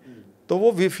डॉक्टर है, तो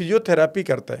वो फिजियोथेरापी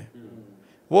करता है।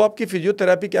 वो आपकी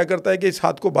फिजियोथेरापी क्या करता है कि इस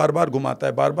हाथ को बार बार घुमाता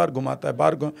है, बार बार घुमाता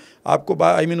है, आपको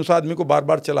उस आदमी को बार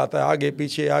बार चलाता है, आगे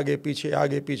पीछे आगे पीछे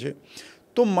आगे पीछे।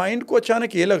 तो माइंड को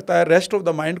अचानक ये लगता है, रेस्ट ऑफ द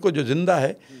माइंड को जो जिंदा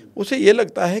है उसे ये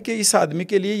लगता है कि इस आदमी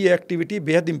के लिए ये एक्टिविटी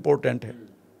बेहद इंपॉर्टेंट है।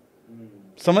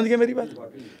 समझ गए मेरी बात?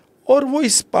 और वो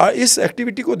इस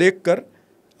एक्टिविटी को देखकर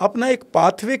अपना एक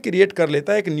पाथवे क्रिएट कर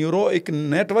लेता है, एक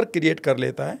नेटवर्क क्रिएट कर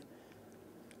लेता है।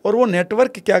 और वो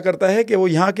नेटवर्क क्या करता है कि वो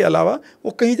यहाँ के अलावा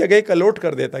वो कहीं जगह एक अलॉट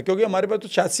कर देता है, क्योंकि हमारे पास तो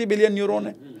 86 बिलियन न्यूरॉन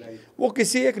है। वो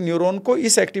किसी एक न्यूरॉन को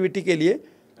इस एक्टिविटी के लिए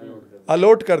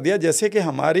अलॉट कर दिया। जैसे कि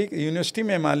हमारी यूनिवर्सिटी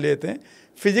में मान लेते हैं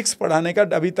फिजिक्स पढ़ाने का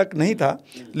अभी तक नहीं था,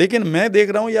 लेकिन मैं देख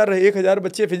रहा हूँ यार 1000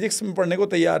 बच्चे फिजिक्स में पढ़ने को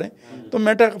तैयार हैं, तो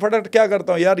मैं फटाफट क्या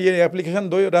करता हूँ यार, ये एप्लीकेशन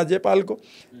दो राज्यपाल को,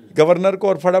 गवर्नर को,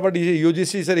 और फटाफट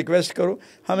UGC से रिक्वेस्ट करो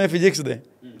हमें फिजिक्स दें,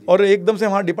 और एकदम से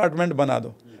वहाँ डिपार्टमेंट बना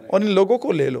दो और इन लोगों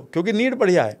को ले लो, क्योंकि नीड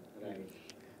बढ़िया है।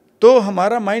 तो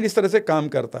हमारा माइंड इस तरह से काम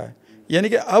करता है, यानी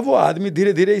कि अब वो आदमी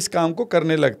धीरे धीरे इस काम को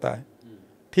करने लगता है,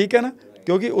 ठीक है ना,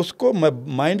 क्योंकि उसको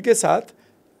माइंड के साथ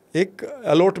एक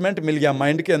अलॉटमेंट मिल गया,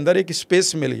 माइंड के अंदर एक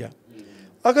स्पेस मिल गया।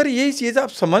 अगर यही चीज़ आप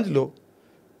समझ लो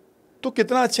तो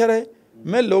कितना अच्छा रहे।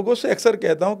 मैं लोगों से अक्सर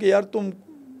कहता हूँ कि यार तुम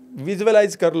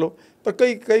विजुअलाइज कर लो, पर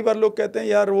कई बार लोग कहते हैं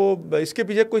यार वो इसके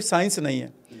पीछे कोई साइंस नहीं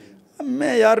है।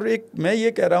 मैं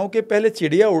ये कह रहा हूँ कि पहले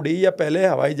चिड़िया उड़ी या पहले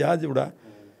हवाई जहाज़ उड़ा?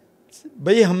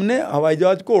 भाई हमने हवाई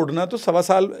जहाज़ को उड़ना तो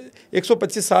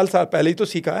 125 साल पहले ही तो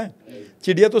सीखा है।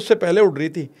 चिड़िया तो उससे पहले उड़ रही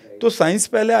थी। तो साइंस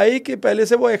पहले आई कि पहले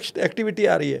से वो एक्टिविटी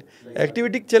आ रही है,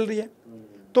 एक्टिविटी चल रही है।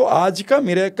 तो आज का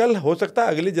मिरेकल हो सकता है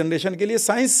अगली जनरेशन के लिए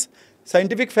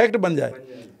साइंटिफिक फैक्ट बन जाए।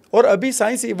 और अभी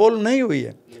साइंस इवॉल्व नहीं हुई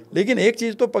है, लेकिन एक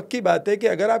चीज़ तो पक्की बात है कि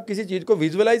अगर आप किसी चीज़ को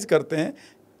विजुअलाइज करते हैं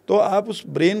तो आप उस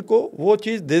ब्रेन को वो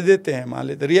चीज़ दे देते हैं, मान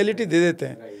लेते रियलिटी दे देते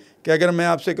हैं। कि अगर मैं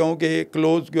आपसे कहूँ कि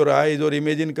क्लोज योर आइज और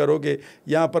इमेजिन करो कि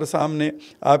यहाँ पर सामने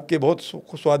आपके बहुत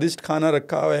स्वादिष्ट खाना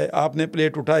रखा हुआ है, आपने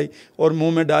प्लेट उठाई और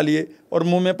मुंह में डालिए और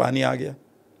मुंह में पानी आ गया,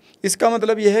 इसका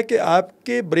मतलब यह है कि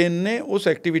आपके ब्रेन ने उस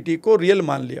एक्टिविटी को रियल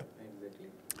मान लिया।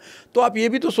 तो आप ये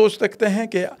भी तो सोच सकते हैं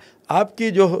कि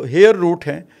आपकी जो हेयर रूट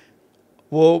हैं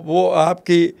वो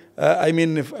आपकी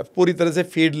पूरी तरह से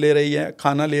फीड ले रही हैं,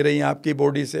 खाना ले रही हैं आपकी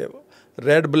बॉडी से,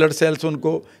 रेड ब्लड सेल्स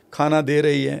उनको खाना दे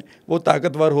रही हैं, वो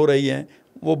ताकतवर हो रही हैं,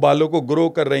 वो बालों को ग्रो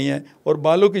कर रही हैं और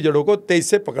बालों की जड़ों को तेज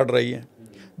से पकड़ रही हैं।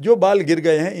 जो बाल गिर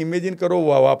गए हैं, इमेजिन करो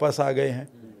वो वापस आ गए हैं।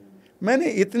 मैंने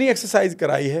इतनी एक्सरसाइज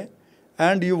कराई है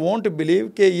एंड यू वॉन्ट बिलीव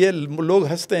कि ये लोग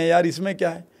हंसते हैं, यार इसमें क्या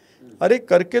है। अरे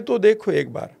करके तो देखो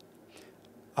एक बार,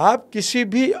 आप किसी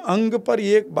भी अंग पर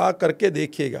ये बात करके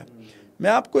देखिएगा। मैं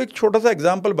आपको एक छोटा सा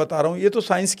एग्जांपल बता रहा हूँ, ये तो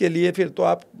साइंस के लिए, फिर तो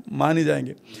आप मान ही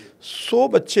जाएंगे। 100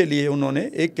 बच्चे लिए उन्होंने,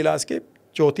 एक क्लास के,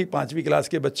 4th 5वीं क्लास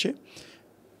के बच्चे,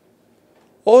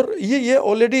 और ये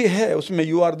ऑलरेडी है उसमें,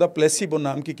 यू आर द प्लेसिबो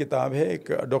नाम की किताब है,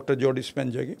 एक डॉक्टर जो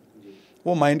डिस्पेंजा की,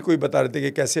 वो माइंड को ही बता रहे थे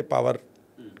कि कैसे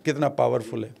कितना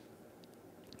पावरफुल है।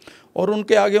 और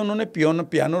उनके आगे उन्होंने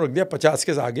पियानो रख दिया 50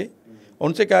 के आगे,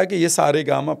 उनसे कहा कि ये सारे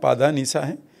गामा पाधा निशा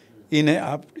हैं, इन्हें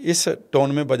आप इस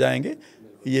टोन में बजाएंगे,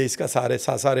 ये इसका सारे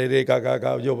सा सा रे रे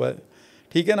का जो,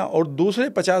 ठीक है ना। और दूसरे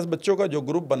 50 बच्चों का जो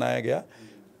ग्रुप बनाया गया,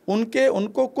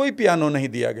 उनको कोई पियानो नहीं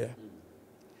दिया गया।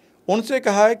 उनसे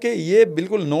कहा है कि ये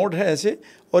बिल्कुल नोट है ऐसे,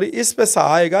 और इस पे सा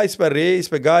आएगा, इस पर रे, इस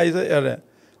पे गा,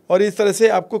 और इस तरह से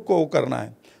आपको को करना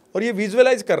है और ये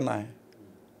विजुअलाइज करना है।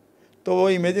 तो वो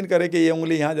इमेजिन करे कि ये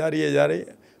उंगली यहाँ जा रही है, जा रही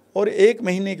है। और 1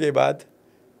 महीने के बाद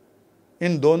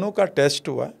इन दोनों का टेस्ट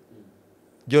हुआ।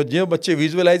 जो बच्चे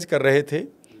विजुअलाइज कर रहे थे,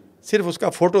 सिर्फ उसका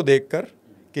फ़ोटो देखकर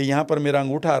कि यहाँ पर मेरा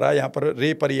अंगूठा आ रहा है, यहाँ पर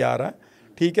रे पर ये आ रहा है,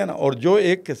 ठीक है ना। और जो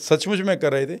एक सचमुच में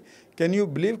कर रहे थे, कैन यू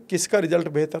बिलीव किसका रिजल्ट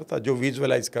बेहतर था? जो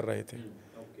विजुअलाइज कर रहे थे।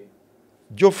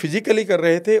 जो फिजिकली कर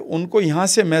रहे थे उनको यहाँ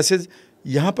से मैसेज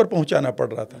यहाँ पर पहुँचाना पड़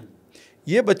रहा था।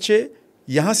 ये बच्चे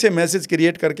यहाँ से मैसेज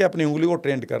क्रिएट करके अपनी उंगली को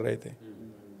ट्रेंड कर रहे थे।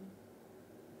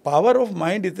 पावर ऑफ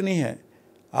माइंड इतनी है,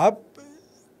 आप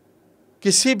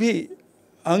किसी भी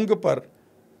अंग पर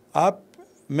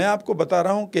मैं आपको बता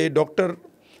रहा हूँ कि डॉक्टर,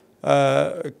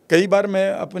 कई बार मैं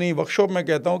अपनी वर्कशॉप में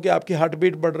कहता हूँ कि आपकी हार्ट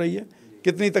बीट बढ़ रही है,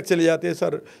 कितनी तक चली जाती है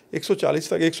सर? 140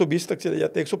 तक, 120 तक चले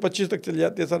जाते हैं, 125 तक चले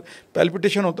जाते हैं सर,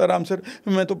 पैल्पिटेशन होता है राम सर,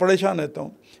 मैं तो परेशान रहता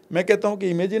हूँ। मैं कहता हूँ कि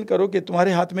इमेजिन करो कि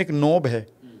तुम्हारे हाथ में एक नोब है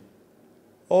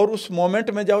और उस मोमेंट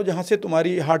में जाओ जहाँ से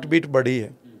तुम्हारी हार्ट बीट बढ़ी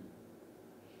है।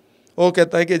 वो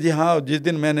कहता है कि जी हाँ, जिस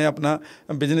दिन मैंने अपना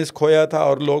बिजनेस खोया था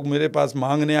और लोग मेरे पास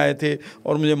मांगने आए थे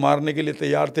और मुझे मारने के लिए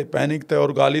तैयार थे, पैनिक थे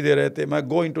और गाली दे रहे थे, मैं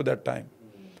गो इनटू दैट टाइम,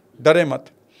 डरे मत।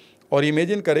 और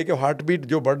इमेजिन करे कि हार्ट बीट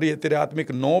जो बढ़ रही है, तेरे हाथ में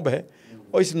एक नोब है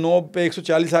और इस नोब पे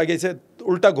 140 आगे, इसे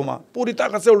उल्टा घुमा, पूरी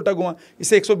ताकत से उल्टा घुमा,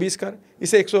 इसे 120 कर,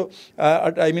 इसे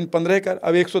 15 कर,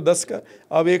 अब 110 कर,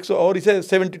 अब 100, और इसे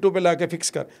 72 पे ला के फिक्स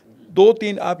कर।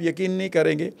 2-3 आप यकीन नहीं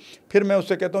करेंगे। फिर मैं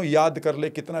उससे कहता हूँ याद कर ले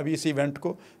कितना भी इस इवेंट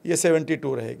को, ये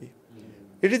 72 रहेगी।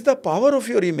 It is the power of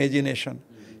your imagination.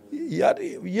 यार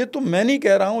ये तो मैं नहीं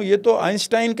कह रहा हूँ, ये तो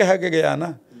आइंस्टाइन कहा के गया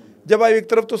ना। जब आप एक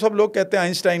तरफ तो सब लोग कहते हैं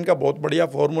आइंस्टाइन का बहुत बढ़िया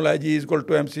फॉर्मूला है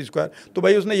G=mc², तो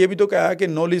भाई उसने ये भी तो कहा कि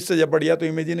नॉलेज से जब बढ़िया तो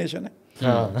इमेजिनेशन है।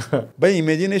 भाई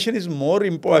imagination is more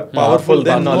powerful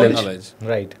than knowledge,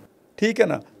 right, ठीक है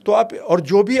ना। तो आप, और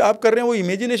जो भी आप कर रहे हैं वो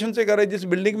इमेजिनेशन से कर रहे हैं। जिस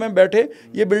बिल्डिंग में बैठे,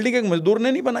 ये बिल्डिंग एक मजदूर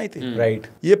ने नहीं बनाई थी, राइट,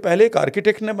 ये पहले एक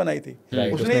आर्किटेक्ट ने बनाई थी।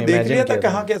 उसने देख लिया था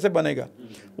कहाँ कैसे बनेगा,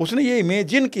 उसने ये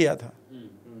इमेजिन किया था।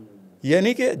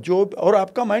 यानी कि जो, और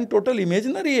आपका माइंड टोटल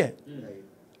इमेजिनरी है।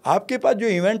 आपके पास जो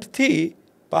इवेंट थी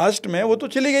पास्ट में वो तो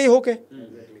चली गई होके,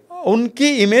 उनकी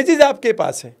इमेजेस आपके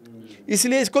पास है,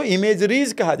 इसलिए इसको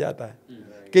इमेजरीज कहा जाता है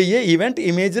कि ये इवेंट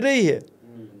इमेजरी है।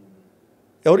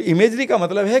 और इमेजरी का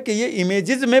मतलब है कि ये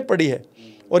इमेजेस में पड़ी है,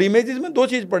 और इमेजेस में 2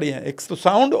 चीज़ पड़ी हैं, एक तो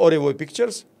साउंड और वो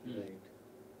पिक्चर्स।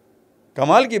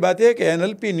 कमाल की बात है कि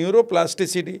NLP,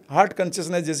 न्यूरोप्लास्टिसिटी, हार्ट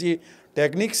कॉन्शियसनेस जैसी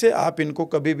टेक्निक से आप इनको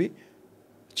कभी भी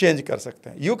चेंज कर सकते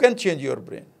हैं। You can change your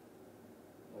brain.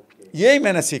 यही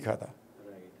मैंने सीखा था।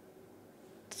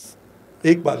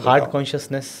 एक बात, हार्ट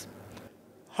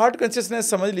कॉन्शियसनेस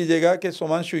समझ लीजिएगा कि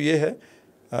सोमांशु ये है,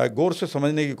 गौर से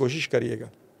समझने की कोशिश करिएगा।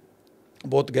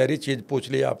 बहुत गहरी चीज़ पूछ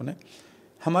ली आपने।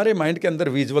 हमारे माइंड के अंदर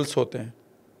विजुअल्स होते हैं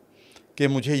कि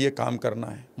मुझे ये काम करना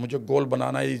है, मुझे गोल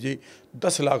बनाना है जी,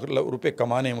 10 लाख रुपए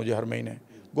कमाने हैं मुझे हर महीने।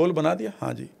 गोल बना दिया,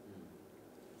 हाँ जी,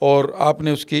 और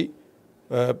आपने उसकी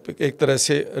एक तरह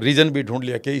से रीज़न भी ढूंढ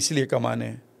लिया कि इसलिए कमाने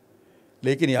हैं।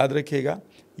 लेकिन याद रखिएगा,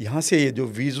 यहाँ से ये जो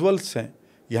विजुअल्स हैं,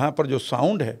 यहाँ पर जो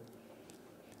साउंड है,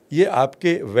 ये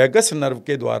आपके वेगस नर्व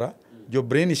के द्वारा जो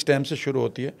ब्रेन स्टेम से शुरू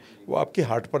होती है वो आपकी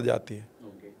हार्ट पर जाती है।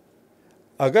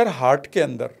 अगर हार्ट के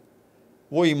अंदर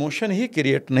वो इमोशन ही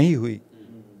क्रिएट नहीं हुई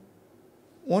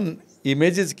उन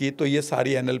इमेजेस की, तो ये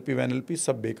सारी NLP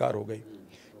सब बेकार हो गई।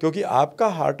 क्योंकि आपका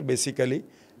हार्ट बेसिकली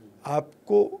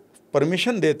आपको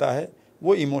परमिशन देता है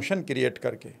वो इमोशन क्रिएट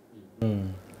करके।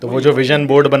 तो वो जो विजन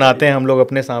बोर्ड बनाते हैं हम लोग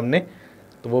अपने सामने,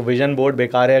 तो वो विजन बोर्ड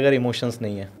बेकार है अगर इमोशंस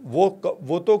नहीं है।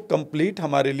 वो तो कंप्लीट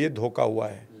हमारे लिए धोखा हुआ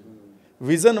है।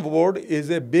 Vision board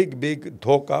is a big big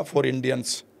धोखा फॉर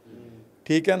इंडियंस,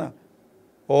 ठीक है ना।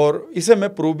 और इसे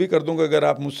मैं प्रूव भी कर दूंगा अगर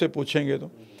आप मुझसे पूछेंगे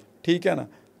तो, ठीक है ना।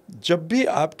 जब भी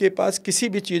आपके पास किसी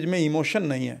भी चीज़ में इमोशन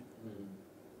नहीं है,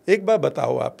 एक बार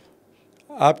बताओ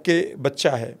आपके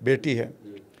बच्चा है, बेटी है,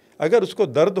 अगर उसको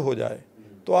दर्द हो जाए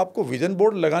तो आपको विजन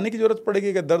बोर्ड लगाने की ज़रूरत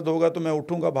पड़ेगी कि दर्द होगा तो मैं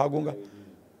उठूंगा भागूंगा।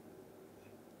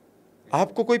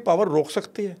 आपको कोई पावर रोक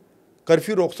सकती है?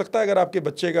 कर्फ्यू रोक सकता है अगर आपके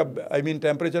बच्चे का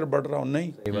टेम्परेचर बढ़ रहा हो?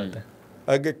 नहीं। सही बात है।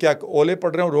 अगर क्या ओले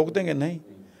पड़ रहे हो रोक देंगे? नहीं।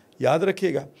 याद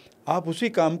रखिएगा, आप उसी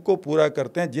काम को पूरा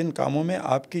करते हैं जिन कामों में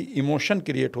आपकी इमोशन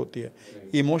क्रिएट होती है।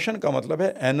 इमोशन का मतलब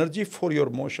है एनर्जी फॉर योर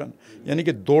मोशन, यानी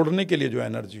कि दौड़ने के लिए जो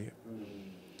एनर्जी है।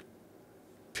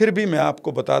 फिर भी मैं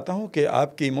आपको बताता हूँ कि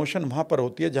आपकी इमोशन वहाँ पर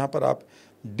होती है जहाँ पर आप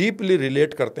डीपली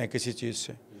रिलेट करते हैं किसी चीज़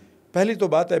से। पहली तो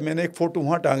बात है, मैंने एक फ़ोटो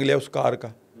वहाँ टांग लिया उस कार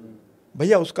का,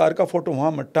 भैया उस कार का फ़ोटो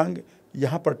वहाँ मत टांग,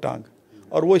 यहाँ पर टांग।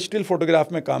 और वो स्टिल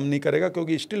फोटोग्राफ में काम नहीं करेगा,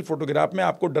 क्योंकि स्टिल फोटोग्राफ में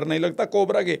आपको डर नहीं लगता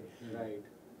कोबरा के।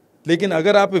 लेकिन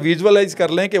अगर आप विजुअलाइज कर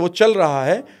लें कि वो चल रहा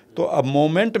है, तो अब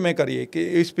मोमेंट में करिए कि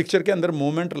इस पिक्चर के अंदर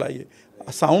मोमेंट लाइए,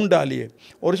 साउंड डालिए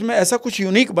और इसमें ऐसा कुछ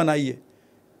यूनिक बनाइए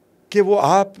कि वो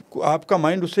आपका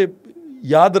माइंड उसे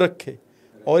याद रखे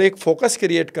और एक फोकस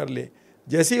क्रिएट कर ले।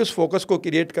 जैसे ही उस फोकस को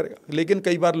क्रिएट करेगा, लेकिन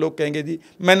कई बार लोग कहेंगे जी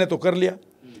मैंने तो कर लिया।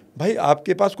 भाई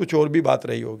आपके पास कुछ और भी बात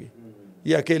रही होगी,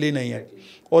 ये अकेली नहीं है।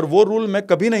 और वो रूल मैं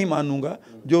कभी नहीं मानूंगा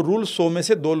जो रूल 100 में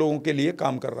से 2 लोगों के लिए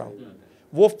काम कर रहा हूँ।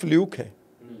 वो फ्लूक है,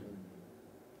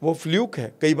 वो फ्लूक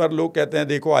है। कई बार लोग कहते हैं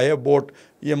देखो आई हैव बोट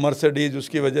ये मर्सिडीज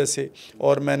उसकी वजह से,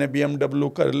 और मैंने BMW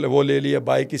का वो ले लिया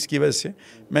बाइक इसकी वजह से।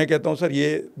 मैं कहता हूँ सर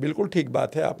ये बिल्कुल ठीक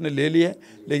बात है, आपने ले लिया है,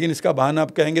 लेकिन इसका बहाना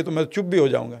आप कहेंगे तो मैं चुप भी हो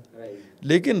जाऊँगा।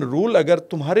 लेकिन रूल अगर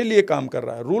तुम्हारे लिए काम कर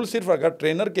रहा है, रूल सिर्फ अगर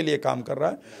ट्रेनर के लिए काम कर रहा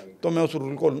है, तो मैं उस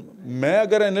रूल को, मैं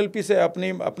अगर NLP से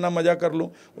अपना मजा कर लूँ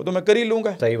वो तो मैं कर ही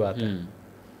लूँगा। सही बात है,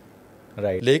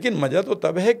 राइट। लेकिन मज़ा तो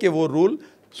तब है कि वो रूल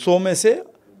 100 में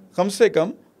से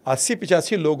कम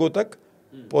 80-85 लोगों तक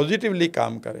पॉजिटिवली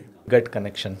काम करे। गट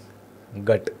कनेक्शन,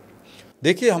 गट।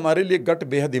 देखिए हमारे लिए गट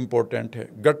बेहद इम्पोर्टेंट है।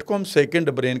 गट को हम सेकंड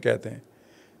ब्रेन कहते हैं।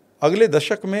 अगले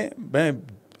दशक में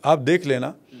आप देख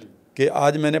लेना कि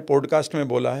आज मैंने पॉडकास्ट में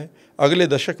बोला है, अगले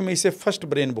दशक में इसे फर्स्ट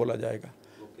ब्रेन बोला जाएगा,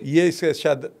 ये इसे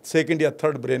शायद सेकंड या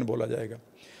थर्ड ब्रेन बोला जाएगा।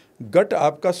 गट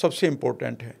आपका सबसे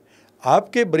इम्पोर्टेंट है।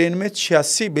 आपके ब्रेन में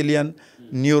 86 बिलियन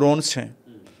न्यूरॉन्स हैं।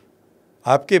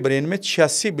 आपके ब्रेन में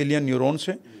 86 बिलियन न्यूरॉन्स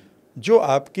हैं जो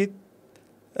आपकी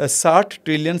 60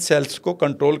 ट्रिलियन सेल्स को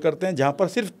कंट्रोल करते हैं, जहाँ पर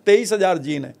सिर्फ 23,000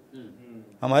 जीन है।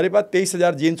 हमारे पास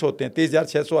 23,000 जीन्स होते हैं,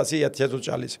 23,680 या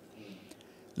 640।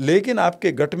 लेकिन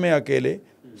आपके गट में अकेले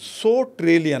 100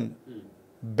 ट्रिलियन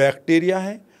बैक्टीरिया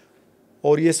हैं,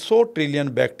 और ये 100 ट्रिलियन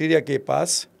बैक्टीरिया के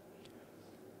पास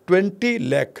 20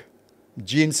 लाख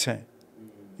जीन्स हैं।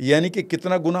 यानी कि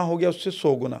कितना गुना हो गया उससे?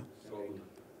 100 गुना।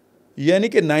 यानी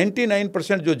कि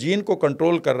 99% जो जीन को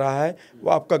कंट्रोल कर रहा है वो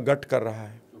आपका गट कर रहा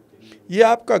है। ये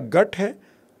आपका गट है,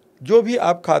 जो भी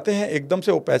आप खाते हैं एकदम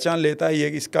से वो पहचान लेता है ये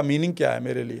इसका मीनिंग क्या है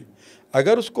मेरे लिए।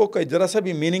 अगर उसको कहीं ज़रा सा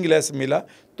भी मीनिंगलेस मिला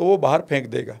तो वो बाहर फेंक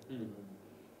देगा।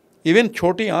 इवन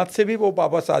छोटी आंत से भी वो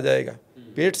वापस आ जाएगा,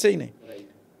 पेट से ही नहीं।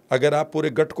 अगर आप पूरे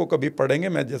गट को कभी पढ़ेंगे,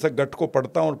 मैं जैसा गट को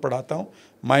पढ़ता हूँ और पढ़ाता हूँ,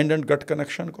 माइंड एंड गट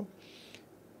कनेक्शन को।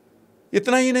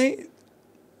 इतना ही नहीं,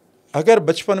 अगर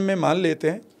बचपन में मान लेते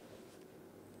हैं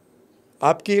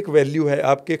आपकी एक वैल्यू है,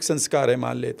 आपके एक संस्कार है,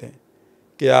 मान लेते हैं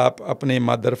कि आप अपने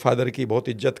मदर फादर की बहुत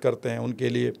इज्जत करते हैं, उनके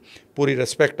लिए पूरी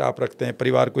रिस्पेक्ट आप रखते हैं,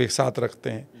 परिवार को एक साथ रखते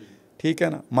हैं, ठीक है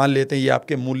ना। मान लेते हैं ये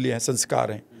आपके मूल्य हैं,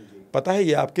 संस्कार हैं। पता है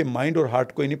ये आपके माइंड और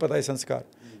हार्ट को ही नहीं पता है संस्कार,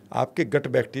 आपके गट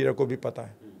बैक्टीरिया को भी पता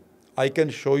है। I can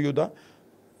show you the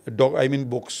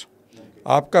books.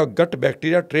 आपका गट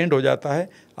बैक्टीरिया ट्रेंड हो जाता है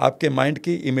आपके माइंड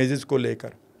की इमेजेस को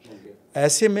लेकर।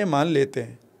 ऐसे में मान लेते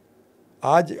हैं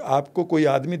आज आपको कोई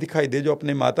आदमी दिखाई दे जो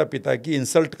अपने माता पिता की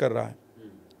इंसल्ट कर रहा है,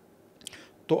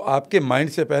 तो आपके माइंड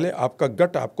से पहले आपका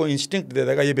गट आपको इंस्टिंक्ट दे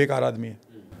देगा ये बेकार आदमी है।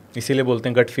 इसीलिए बोलते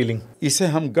हैं गट फीलिंग। इसे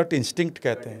हम गट इंस्टिंक्ट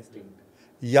कहते हैं।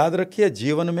 याद रखिए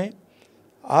जीवन में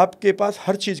आपके पास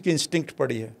हर चीज़ की इंस्टिंक्ट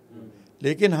पड़ी है,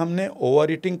 लेकिन हमने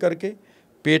ओवर ईटिंग करके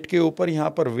पेट के ऊपर यहाँ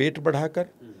पर वेट बढ़ाकर,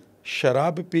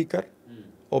 शराब पीकर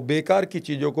और बेकार की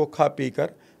चीज़ों को खा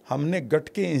पीकर हमने गट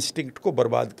के इंस्टिंक्ट को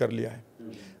बर्बाद कर लिया है।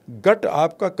 गट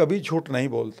आपका कभी झूठ नहीं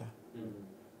बोलता,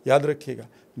 याद रखिएगा।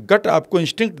 गट आपको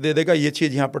इंस्टिंक्ट दे देगा ये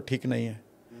चीज़ यहाँ पर ठीक नहीं है,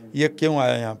 ये क्यों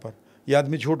आया यहाँ पर, ये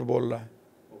आदमी झूठ बोल रहा है।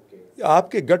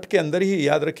 आपके गट के अंदर ही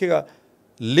याद रखिएगा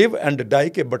लिव एंड डाई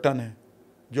के बटन हैं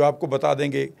जो आपको बता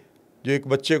देंगे। जो एक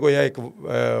बच्चे को या एक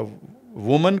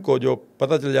वुमन को जो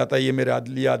पता चल जाता है ये मेरे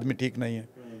लिए आदमी ठीक नहीं है,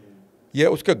 यह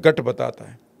उसका गट बताता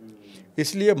है।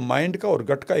 इसलिए माइंड का और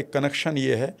गट का एक कनेक्शन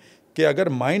ये है कि अगर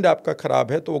माइंड आपका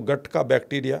ख़राब है तो वो गट का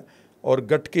बैक्टीरिया और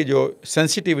गट की जो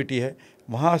सेंसिटिविटी है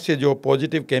वहाँ से जो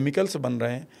पॉजिटिव केमिकल्स बन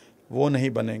रहे हैं वो नहीं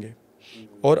बनेंगे।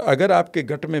 और अगर आपके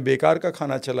गट में बेकार का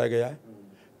खाना चला गया है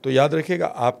तो याद रखिएगा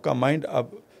आपका माइंड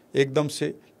अब एकदम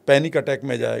से पैनिक अटैक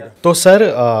में जाएगा। तो सर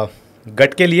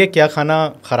गट के लिए क्या खाना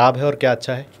ख़राब है और क्या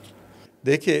अच्छा है?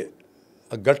 देखिए,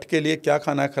 गट के लिए क्या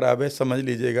खाना ख़राब है समझ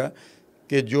लीजिएगा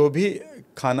कि जो भी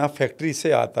खाना फैक्ट्री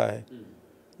से आता है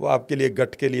वो आपके लिए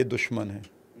गट के लिए दुश्मन है।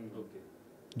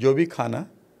 जो भी खाना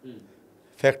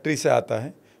फैक्ट्री से आता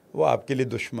है वो आपके लिए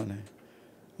दुश्मन है,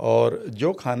 और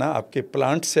जो खाना आपके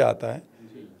प्लांट से आता है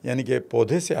यानी कि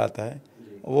पौधे से आता है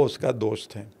वो उसका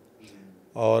दोस्त है।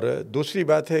 और दूसरी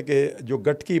बात है कि जो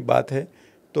गट की बात है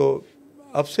तो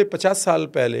अब से 50 साल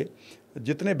पहले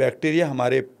जितने बैक्टीरिया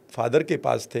हमारे फादर के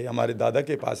पास थे, हमारे दादा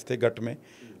के पास थे गट में,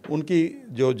 उनकी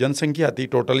जो जनसंख्या थी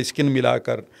टोटल स्किन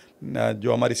मिलाकर,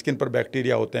 जो हमारी स्किन पर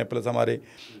बैक्टीरिया होते हैं प्लस हमारे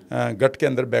गट के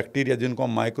अंदर बैक्टीरिया जिनको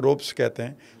हम माइक्रोब्स कहते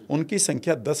हैं, उनकी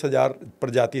संख्या 10,000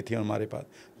 प्रजाति थी हमारे पास।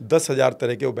 10,000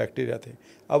 तरह के वो बैक्टीरिया थे।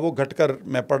 अब वो घटकर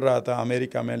मैं पढ़ रहा था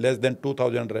अमेरिका में लेस देन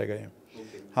 2000 रह गए हैं।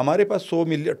 हमारे पास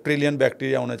 100 ट्रिलियन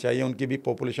बैक्टीरिया होना चाहिए, उनकी भी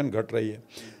पॉपुलेशन घट रही है।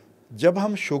 जब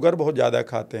हम शुगर बहुत ज़्यादा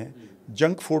खाते हैं,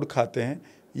 जंक फूड खाते हैं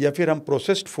या फिर हम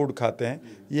प्रोसेस्ड फूड खाते हैं,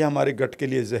 ये हमारे गट के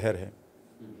लिए जहर है।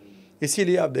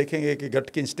 इसीलिए आप देखेंगे कि गट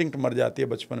की इंस्टिंक्ट मर जाती है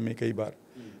बचपन में कई बार,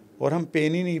 और हम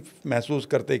पेन ही नहीं महसूस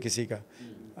करते किसी का।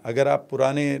 अगर आप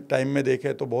पुराने टाइम में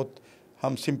देखें तो बहुत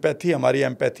हम सिंपैथी, हमारी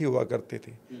एम्पैथी हुआ करती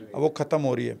थी, अब वो ख़त्म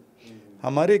हो रही है।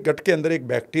 हमारे गट के अंदर एक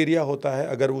बैक्टीरिया होता है,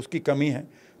 अगर उसकी कमी है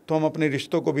तो हम अपने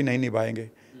रिश्तों को भी नहीं निभाएंगे।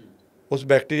 उस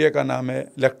बैक्टीरिया का नाम है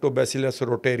लैक्टोबैसिलस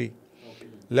रोटेरी।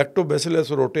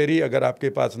 लैक्टोबैसिलस रोटेरी अगर आपके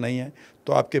पास नहीं है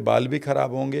तो आपके बाल भी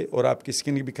ख़राब होंगे और आपकी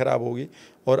स्किन भी ख़राब होगी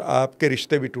और आपके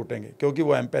रिश्ते भी टूटेंगे, क्योंकि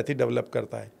वो एम्पैथी डेवलप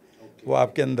करता है। वो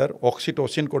आपके अंदर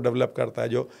ऑक्सीटोसिन को डेवलप करता है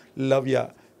जो लव या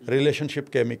रिलेशनशिप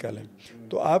केमिकल है।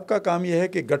 तो आपका काम यह है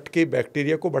कि गट के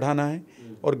बैक्टीरिया को बढ़ाना है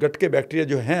और गट के बैक्टीरिया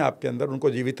जो हैं आपके अंदर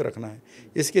उनको जीवित रखना है।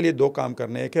 इसके लिए 2 काम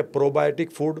करने हैं। एक है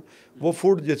प्रोबायोटिक फूड, वो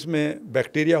फूड जिसमें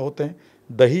बैक्टीरिया होते हैं,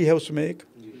 दही है उसमें एक,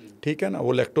 ठीक है ना,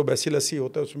 वो लैक्टोबैसिलस ही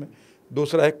होता है उसमें।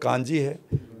 दूसरा है कांजी है,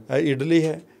 इडली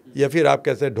है, या फिर आप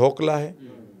कहते हैं ढोकला है,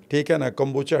 ठीक है ना,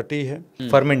 कंबूचा टी है,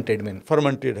 फर्मेंटेड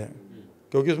है,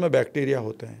 क्योंकि उसमें बैक्टीरिया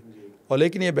होते हैं। और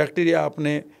लेकिन ये बैक्टीरिया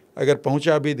आपने अगर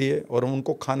पहुंचा भी दिए और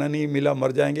उनको खाना नहीं मिला,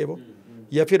 मर जाएंगे वो,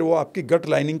 या फिर वो आपकी गट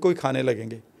लाइनिंग को ही खाने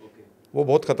लगेंगे, वो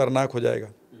बहुत ख़तरनाक हो जाएगा।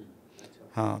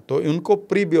 हाँ, तो इनको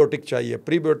प्रीबायोटिक चाहिए।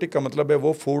 प्रीबायोटिक का मतलब है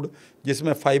वो फूड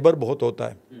जिसमें फाइबर बहुत होता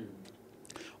है,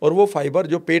 और वो फाइबर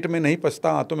जो पेट में नहीं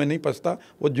पचता, आंतों में नहीं पचता,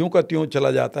 वो ज्यों का त्यों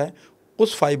चला जाता है।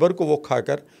 उस फाइबर को वो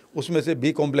खाकर उसमें से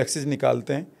बी कॉम्प्लेक्सेस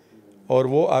निकालते हैं और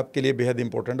वो आपके लिए बेहद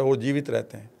इंपॉर्टेंट है, वो जीवित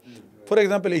रहते हैं। फॉर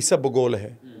एग्जांपल इसबगोल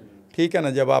है, ठीक है ना,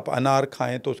 जब आप अनार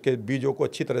खाएं तो उसके बीजों को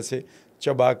अच्छी तरह से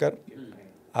चबाकर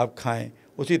आप खाएं,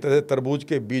 उसी तरह तरबूज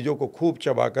के बीजों को खूब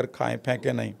चबाकर खाएं,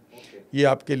 फेंकें नहीं, ये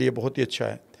आपके लिए बहुत ही अच्छा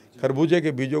है। खरबूजे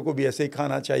के बीजों को भी ऐसे ही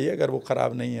खाना चाहिए अगर वो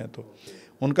ख़राब नहीं है तो,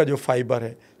 उनका जो फाइबर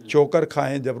है। चोकर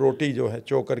खाएं जब रोटी जो है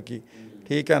चोकर की,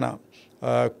 ठीक है ना,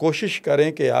 कोशिश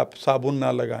करें कि आप साबुन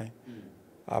ना लगाएं।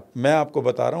 मैं आपको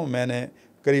बता रहा हूँ, मैंने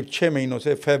करीब 6 महीनों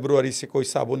से फरवरी से कोई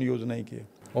साबुन यूज़ नहीं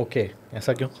किया। ओके,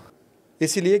 ऐसा क्यों?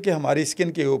 इसलिए कि हमारी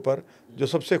स्किन के ऊपर जो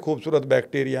सबसे खूबसूरत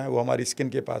बैक्टीरिया हैं वो हमारी स्किन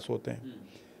के पास होते हैं।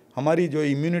 हमारी जो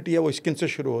इम्यूनिटी है वो स्किन से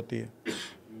शुरू होती है,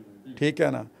 ठीक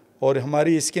है ना, और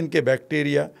हमारी स्किन के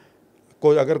बैक्टीरिया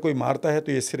को अगर कोई मारता है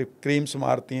तो ये सिर्फ क्रीम्स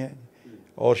मारती हैं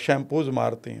और शैम्पूज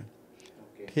मारती हैं,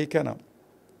 ठीक है ना।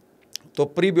 तो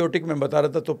प्रीबायोटिक मैं बता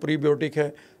रहा था, तो प्रीबायोटिक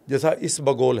है जैसा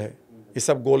इसबगोल है,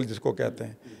 इसबगोल जिसको कहते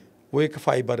हैं, वो एक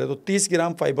फाइबर है। तो 30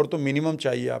 ग्राम फाइबर तो मिनिमम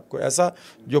चाहिए आपको, ऐसा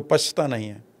जो पचता नहीं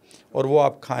है, और वो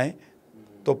आप खाएं।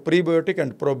 तो प्रीबायोटिक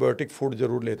एंड प्रोबायोटिक फूड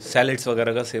जरूर लेते हैं। सैलेड्स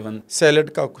वगैरह का सेवन,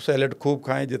 सैलेड खूब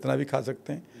खाएं, जितना भी खा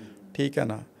सकते हैं, ठीक है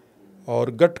ना।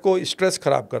 और गट को स्ट्रेस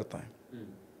ख़राब करता है।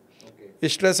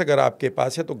 स्ट्रेस अगर आपके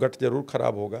पास है तो गट जरूर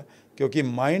ख़राब होगा, क्योंकि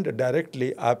माइंड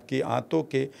डायरेक्टली आपकी आंतों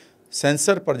के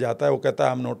सेंसर पर जाता है, वो कहता है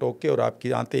आई एम नॉट ओके, और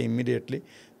आपकी आंतें इमीडिएटली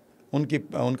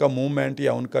उनका मूवमेंट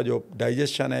या उनका जो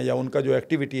डाइजेशन है या उनका जो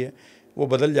एक्टिविटी है वो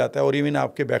बदल जाता है। और इवन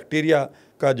आपके बैक्टीरिया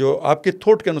का जो आपके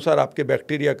थॉट के अनुसार आपके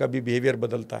बैक्टीरिया का भी बिहेवियर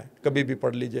बदलता है। कभी भी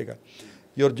पढ़ लीजिएगा,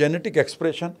 योर जेनेटिक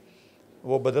एक्सप्रेशन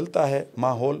वो बदलता है,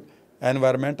 माहौल,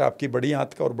 एनवायरनमेंट आपकी बड़ी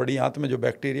आंत का, और बड़ी आंत में जो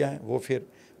बैक्टीरिया हैं वो फिर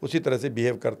उसी तरह से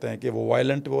बिहेव करते हैं कि वो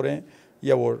वायलेंट हो रहे हैं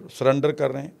या वो सरेंडर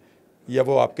कर रहे हैं या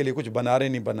वो आपके लिए कुछ बना रहे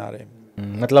नहीं बना रहे।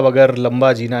 मतलब अगर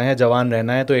लंबा जीना है, जवान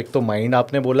रहना है, तो एक तो माइंड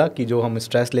आपने बोला कि जो हम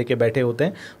स्ट्रेस लेके बैठे होते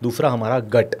हैं, दूसरा हमारा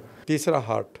गट, तीसरा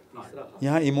हार्ट।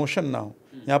 यहाँ इमोशन ना हो।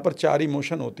 यहाँ पर 4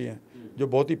 इमोशन होती हैं जो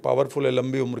बहुत ही पावरफुल है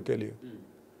लंबी उम्र के लिए।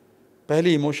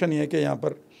 पहली इमोशन ये है कि यहाँ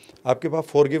पर आपके पास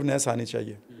फॉरगिवनेस आनी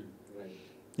चाहिए,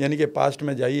 यानी कि पास्ट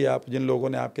में जाइए, आप जिन लोगों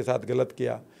ने आपके साथ गलत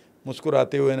किया,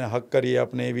 मुस्कुराते हुए ने हक करिए,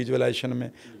 अपने विजुअलाइजेशन में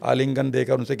आलिंगन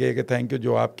देकर उनसे कहिए कि थैंक यू,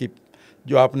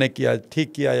 जो आपने किया,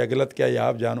 ठीक किया या गलत किया, या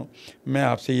आप जानो मैं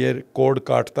आपसे ये कोड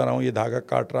काटता रहा हूँ, ये धागा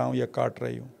काट रहा हूँ या काट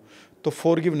रही हूँ। तो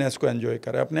फॉरगिवनेस को एंजॉय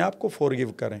करें, अपने आप को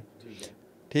फॉरगिव करें,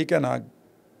 ठीक है ना।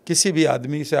 किसी भी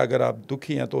आदमी से अगर आप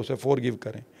दुखी हैं तो उसे फॉरगिव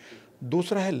करें।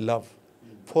 दूसरा है लव।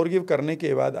 फॉरगिव करने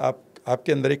के बाद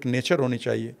आपके अंदर एक नेचर होनी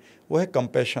चाहिए, वो है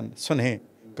कंपैशन, स्नेह,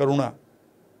 करुणा,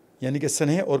 यानी कि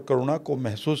स्नेह और करुणा को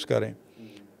महसूस करें,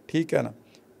 ठीक है ना।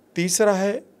 तीसरा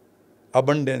है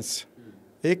अबंडेंस।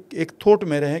 एक थॉट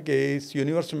में रहें कि इस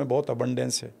यूनिवर्स में बहुत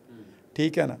अबंडेंस है,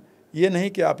 ठीक है ना। ये नहीं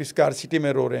कि आप स्कार्सिटी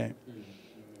में रो रहे हैं।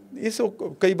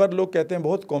 कई बार लोग कहते हैं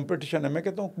बहुत कंपटीशन है, मैं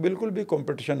कहता हूँ बिल्कुल भी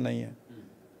कंपटीशन नहीं है।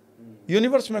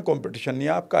 यूनिवर्स में कंपटीशन नहीं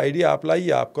है। आपका आइडिया आप लाइए,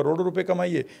 आप करोड़ों रुपए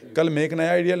कमाइए, कल मैं एक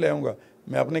नया आइडिया ले आऊँगा,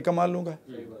 मैं अपने कमा लूँगा।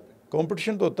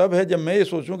 कंपटीशन तो तब है जब मैं ये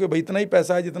सोचूं कि भाई इतना ही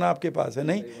पैसा है जितना आपके पास है,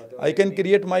 नहीं, I can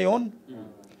create my own.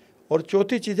 और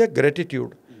चौथी चीज़ है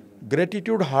ग्रेटिट्यूड।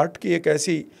 ग्रेटिट्यूड हार्ट की एक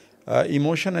ऐसी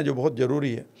इमोशन है जो बहुत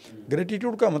ज़रूरी है।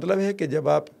 ग्रेटिट्यूड का मतलब है कि जब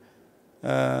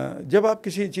आप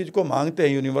किसी चीज़ को मांगते हैं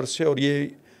यूनिवर्स से और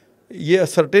ये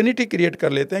सर्टेनिटी क्रिएट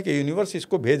कर लेते हैं कि यूनिवर्स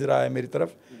इसको भेज रहा है मेरी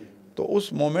तरफ, तो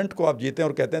उस मोमेंट को आप जीते हैं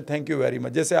और कहते हैं थैंक यू वेरी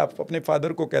मच। जैसे आप अपने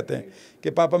फादर को कहते हैं कि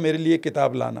पापा मेरे लिए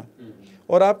किताब लाना,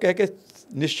 और आप कह के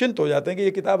निश्चिंत हो जाते हैं कि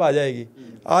ये किताब आ जाएगी,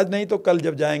 आज नहीं तो कल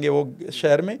जब जाएंगे वो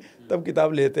शहर में तब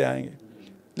किताब लेते आएंगे।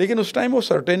 लेकिन उस टाइम वो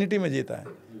सर्टेनिटी में जीता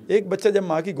है। एक बच्चा जब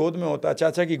माँ की गोद में होता है,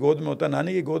 चाचा की गोद में होता है,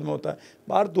 नानी की गोद में होता है,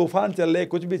 बाहर तूफान चल रहे,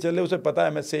 कुछ भी चल रहे, उसे पता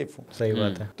है मैं सेफ हूँ। सही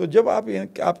बात है। तो जब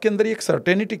आपके अंदर एक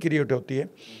सर्टेनिटी क्रिएट होती है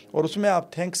और उसमें आप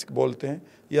थैंक्स बोलते हैं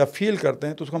या फील करते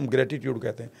हैं, तो उसको हम ग्रेटिट्यूड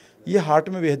कहते हैं। ये हार्ट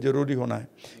में बेहद ज़रूरी होना है,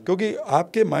 क्योंकि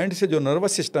आपके माइंड से जो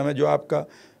नर्वस सिस्टम है, जो आपका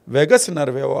वेगस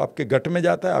नर्व है, वो आपके गट में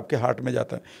जाता है, आपके हार्ट में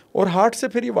जाता है, और हार्ट से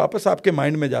फिर ये वापस आपके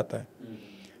माइंड में जाता है।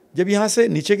 जब यहाँ से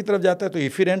नीचे की तरफ जाता है तो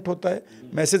इफिरेंट होता है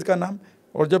मैसेज का नाम,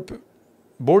 और जब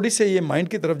बॉडी से ये माइंड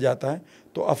की तरफ जाता है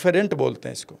तो अफेरेंट बोलते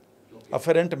हैं इसको,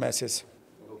 अफेरेंट मैसेज।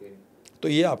 तो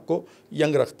ये आपको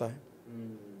यंग रखता है।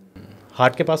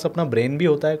 हार्ट के पास अपना ब्रेन भी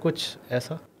होता है कुछ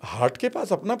ऐसा? हार्ट के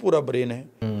पास अपना पूरा ब्रेन है।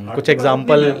 कुछ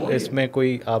एग्जाम्पल इसमें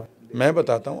कोई आप? मैं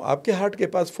बताता हूँ। आपके हार्ट के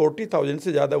पास 40,000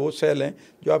 से ज़्यादा वो सेल हैं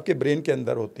जो आपके ब्रेन के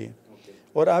अंदर होती हैं,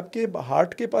 और आपके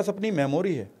हार्ट के पास अपनी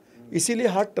मेमोरी है। इसीलिए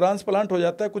हार्ट ट्रांसप्लांट हो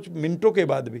जाता है कुछ मिनटों के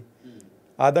बाद भी।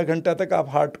 आधा घंटा तक आप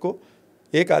हार्ट को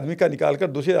एक आदमी का निकाल कर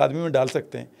दूसरे आदमी में डाल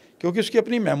सकते हैं, क्योंकि उसकी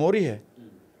अपनी मेमोरी है,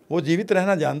 वो जीवित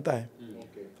रहना जानता है।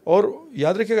 और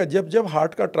याद रखिएगा, जब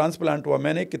हार्ट का ट्रांसप्लांट हुआ,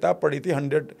 मैंने एक किताब पढ़ी थी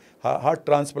 100 हार्ट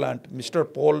ट्रांसप्लांट,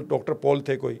 डॉक्टर पॉल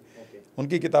थे कोई,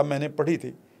 उनकी किताब मैंने पढ़ी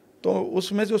थी। तो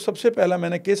उसमें जो सबसे पहला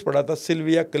मैंने केस पढ़ा था,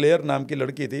 सिल्विया क्लेयर नाम की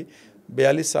लड़की थी,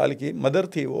 42 साल की, मदर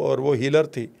थी वो, और वो हीलर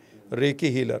थी, रेकी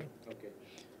हीलर।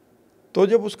 तो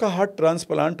जब उसका हार्ट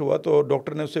ट्रांसप्लांट हुआ तो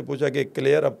डॉक्टर ने उससे पूछा कि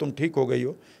क्लेयर अब तुम ठीक हो गई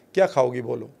हो, क्या खाओगी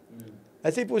बोलो।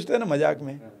 ऐसे ही पूछते हैं ना मजाक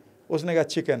में। उसने कहा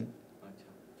चिकन,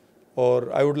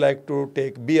 और I would like to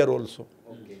take beer also,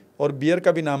 और बियर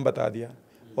का भी नाम बता दिया,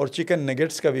 और चिकन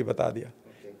नगेट्स का भी बता दिया।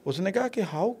 उसने कहा कि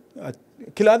हाउ,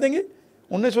 खिला देंगे।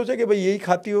 उन्होंने सोचा कि भाई यही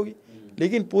खाती होगी,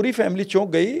 लेकिन पूरी फैमिली चौंक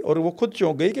गई, और वो खुद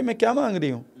चौंक गई कि मैं क्या मांग रही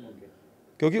हूँ,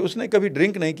 क्योंकि उसने कभी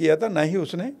ड्रिंक नहीं किया था, ना ही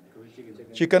उसने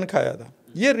चिकन खाया था।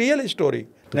 ये रियल स्टोरी।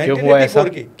 क्यों हुआ ऐसा?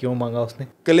 क्यों मांगा उसने?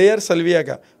 क्लेयर सल्विया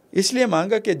का इसलिए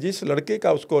मांगा कि जिस लड़के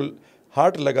का उसको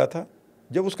हार्ट लगा था,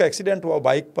 जब उसका एक्सीडेंट हुआ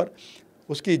बाइक पर,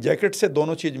 उसकी जैकेट से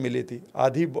दोनों चीज़ मिली थी,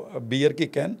 आधी बियर की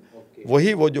कैन,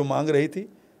 वही वो जो मांग रही थी,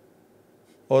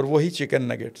 और वही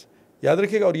चिकन नगेट्स। याद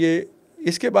रखिएगा। और ये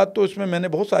इसके बाद तो इसमें मैंने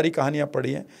बहुत सारी कहानियाँ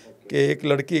पढ़ी हैं कि एक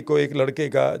लड़की को एक लड़के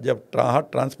का जब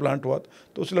हार्ट ट्रांसप्लांट हुआ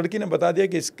तो उस लड़की ने बता दिया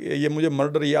कि ये मुझे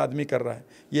मर्डर ये आदमी कर रहा है,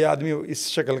 ये आदमी इस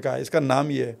शक्ल का है, इसका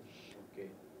नाम ये है।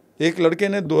 एक लड़के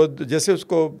ने जैसे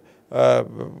उसको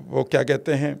वो क्या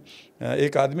कहते हैं,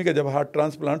 एक आदमी का जब हार्ट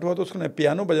ट्रांसप्लांट हुआ तो उसने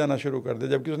पियानो बजाना शुरू कर दिया,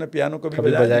 जबकि उसने पियानो कभी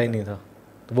बजाया ही नहीं था।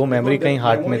 तो वो मेमोरी कहीं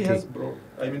हार्ट में थी।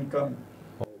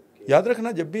 याद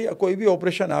रखना, जब भी कोई भी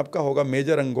ऑपरेशन आपका होगा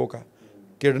मेजर अंगों का,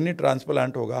 किडनी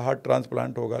ट्रांसप्लांट होगा, हार्ट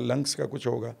ट्रांसप्लांट होगा, लंग्स का कुछ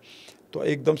होगा, तो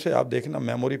एकदम से आप देखना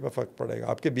मेमोरी पर फर्क पड़ेगा,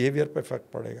 आपके बिहेवियर पर फर्क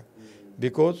पड़ेगा,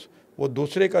 बिकॉज वो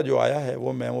दूसरे का जो आया है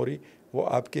वो मेमोरी वो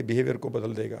आपके बिहेवियर को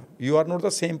बदल देगा। You are not the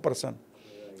same person.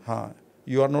 हाँ,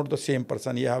 you are not the same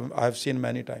person. ये I have seen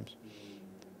many times.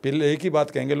 पहले एक ही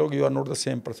बात कहेंगे लोग, you are not the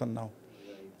same person now.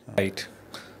 Right.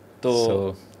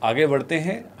 तो आगे बढ़ते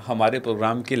हैं हमारे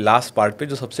प्रोग्राम के लास्ट पार्ट पे,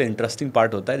 जो सबसे इंटरेस्टिंग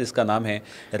पार्ट होता है, जिसका नाम है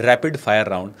रैपिड फायर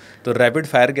राउंड। तो रैपिड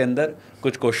फायर के अंदर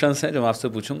कुछ क्वेश्चंस हैं जो मैं आपसे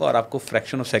पूछूंगा और आपको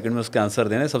फ्रैक्शन ऑफ सेकंड में उसके आंसर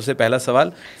देने। सबसे पहला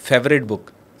सवाल, favourite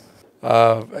book?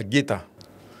 Gita.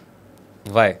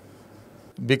 Y?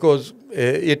 because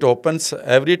it opens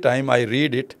every time I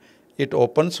read it, it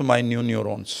opens my new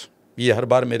neurons. ये हर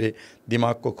बार मेरे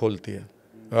दिमाग को खोलती है.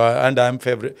 And I am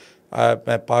favorite.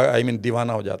 I mean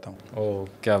दीवाना हो जाता हूँ. ओह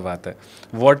क्या बात है.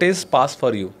 What is pass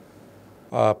for you?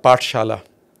 पाठशाला,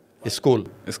 स्कूल.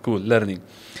 School learning.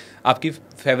 आपकी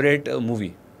फेवरेट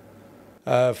मूवी?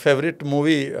 फेवरेट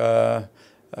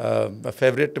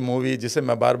मूवी जिसे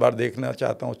मैं बार बार देखना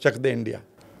चाहता हूँ, चक दे इंडिया.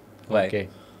 ओके.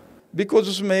 बिकॉज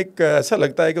उसमें एक ऐसा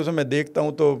लगता है कि उसमें मैं देखता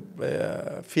हूँ तो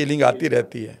फीलिंग आती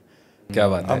रहती है. क्या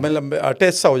बात है. अब मैं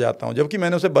अटैच सा हो जाता हूँ, जबकि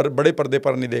मैंने उसे बड़े पर्दे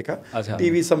पर नहीं देखा. अच्छा.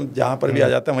 टीवी सब जहाँ पर भी आ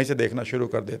जाता है वहीं से देखना शुरू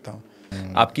कर देता हूँ.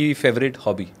 आपकी favourite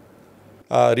hobby?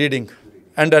 Reading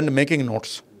and making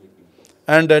notes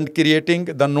and creating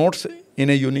the notes in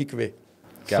a unique way.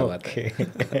 क्या बात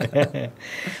है.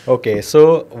 Okay,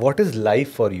 so what is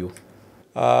life for you?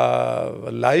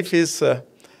 Life is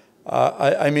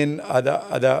I mean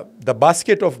the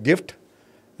basket of gift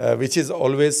which is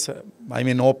always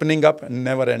opening up and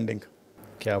never ending.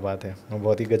 क्या बात है.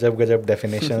 बहुत ही गजब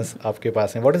definitions आपके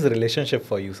पास हैं. What is relationship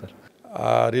for you sir?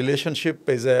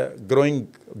 Relationship is a growing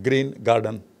green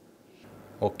garden.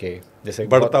 Okay, जैसे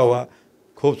बढ़ता हुआ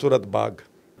खूबसूरत बाग.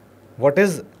 What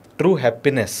is true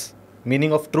happiness?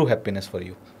 Meaning of true happiness for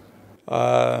you?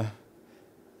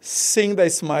 Seeing the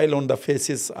smile on the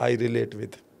faces I relate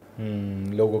with.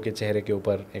 लोगों के चेहरे के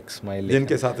ऊपर एक स्माइल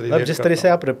जिनके साथ अब relate जिस तरह से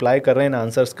आप रिप्लाई कर रहे हैं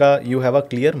आंसर्स का, you have a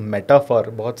clear metaphor.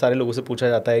 बहुत सारे लोगों से पूछा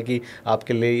जाता है कि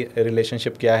आपके लिए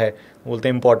रिलेशनशिप क्या है, बोलते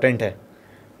हैं इंपॉर्टेंट है.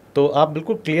 तो आप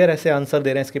बिल्कुल क्लियर ऐसे आंसर दे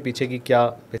रहे हैं इसके पीछे की क्या?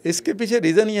 इसके पीछे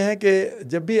रीज़न ये है कि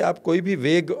जब भी आप कोई भी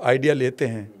वेग आइडिया लेते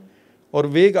हैं और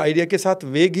वेग आइडिया के साथ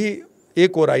वेग ही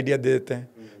एक और आइडिया दे देते हैं,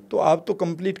 तो आप तो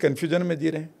कंप्लीट कन्फ्यूजन में जी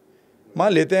रहे हैं.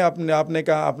 मान लेते हैं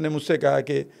आपने मुझसे कहा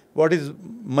कि what is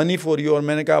money for you, और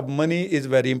मैंने कहा मनी इज़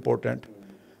वेरी इंपॉर्टेंट.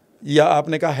 या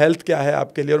आपने कहा हेल्थ क्या है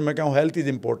आपके लिए, और मैं कहूँ हेल्थ इज़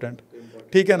इम्पोर्टेंट.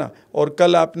 ठीक है ना. और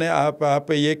कल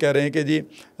आप ये कह रहे हैं कि जी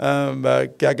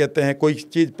क्या कहते हैं, कोई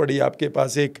चीज़ पड़ी आपके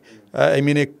पास, एक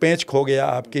एक पेंच खो गया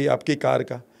आपकी कार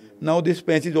का. Now this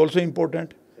Pench is also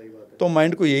important. तो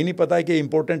माइंड को यही नहीं पता है कि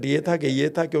इम्पोर्टेंट ये था कि ये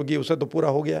था, क्योंकि उसे तो पूरा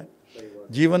हो गया है.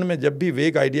 जीवन में जब भी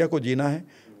वेग आइडिया को जीना है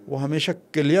वो हमेशा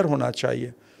क्लियर होना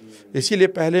चाहिए. इसीलिए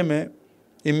पहले मैं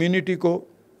इम्यूनिटी को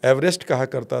एवरेस्ट कहा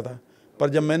करता था, पर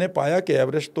जब मैंने पाया कि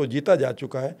एवरेस्ट तो जीता जा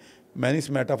चुका है, मैंने इस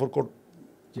मेटाफर को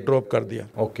ड्रॉप कर दिया.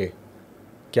 ओके,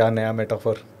 क्या नया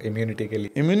मेटाफर इम्यूनिटी के लिए?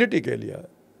 इम्यूनिटी के लिए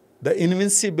द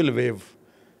इनविंसिबल वेव,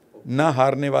 ना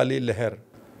हारने वाली लहर.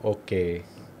 ओके,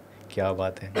 क्या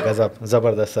बात है. गजब,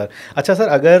 ज़बरदस्त सर. अच्छा सर,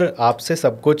 अगर आपसे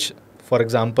सब कुछ फॉर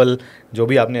एग्जांपल जो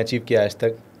भी आपने अचीव किया आज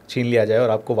तक छीन लिया जाए और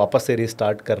आपको वापस से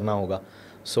रीस्टार्ट करना होगा,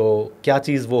 सो क्या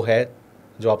चीज़ वो है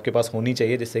जो आपके पास होनी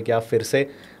चाहिए जिससे कि आप फिर से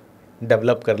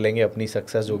डेवलप कर लेंगे अपनी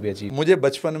सक्सेस जो भी अचीव? मुझे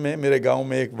बचपन में मेरे गांव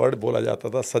में एक वर्ड बोला जाता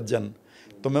था, सज्जन.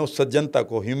 तो मैं उस सज्जनता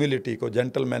को, ह्यूमिलिटी को,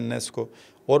 जेंटलमैननेस को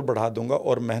और बढ़ा दूंगा,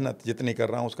 और मेहनत जितनी कर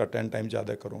रहा हूँ उसका 10 टाइम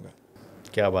ज़्यादा करूँगा.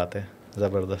 क्या बात है,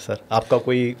 ज़बरदस्त सर. आपका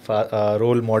कोई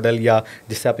रोल मॉडल या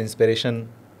जिससे आप इंस्पिरेशन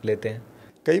लेते हैं?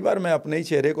 कई बार मैं अपने ही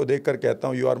चेहरे को देखकर कहता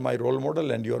हूँ, you are my role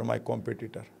model and you are my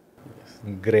competitor.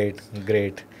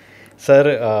 Great sir.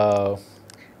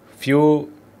 Few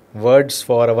words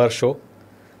for our show,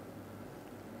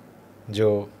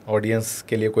 जो ऑडियंस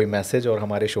के लिए कोई मैसेज और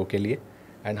हमारे शो के लिए,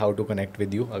 and how to connect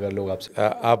with you, अगर लोग आपसे.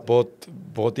 आप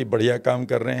बहुत ही बढ़िया काम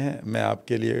कर रहे हैं. मैं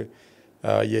आपके लिए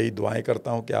यही दुआएं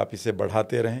करता हूं कि आप इसे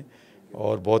बढ़ाते रहें,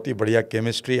 और बहुत ही बढ़िया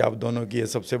केमिस्ट्री आप दोनों की, ये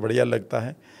सबसे बढ़िया लगता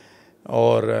है.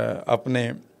 और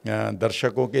अपने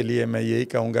दर्शकों के लिए मैं यही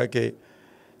कहूँगा कि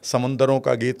समंदरों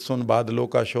का गीत सुन, बादलों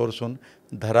का शोर सुन,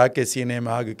 धरा के सीने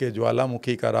में आग के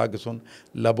ज्वालामुखी का राग सुन,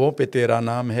 लबों पे तेरा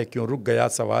नाम है, क्यों रुक गया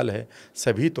सवाल है,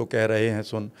 सभी तो कह रहे हैं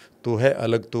सुन, तू है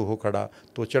अलग तू हो खड़ा,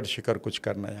 तो चढ़ शिखर कुछ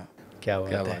कर नया.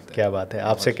 क्या बात है.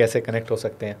 आपसे कैसे कनेक्ट हो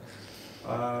सकते हैं?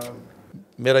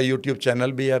 मेरा यूट्यूब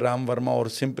चैनल भी है, राम वर्मा और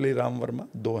सिंपली राम वर्मा,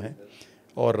 2 हैं,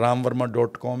 और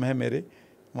ramverma.com है मेरे.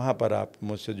 वहाँ पर आप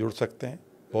मुझसे जुड़ सकते हैं.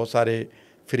 बहुत सारे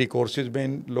फ्री कोर्सेज में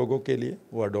इन लोगों के लिए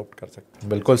वो अडॉप्ट कर सकते हैं.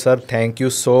 बिल्कुल sir, thank you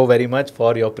so very much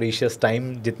for your precious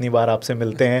time. जितनी बार आपसे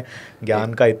मिलते हैं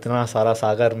ज्ञान का इतना सारा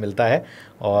सागर मिलता है,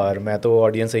 और मैं तो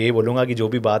ऑडियंस से यही बोलूँगा कि जो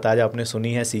भी बात आज आपने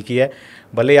सुनी है, सीखी है,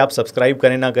 भले आप सब्सक्राइब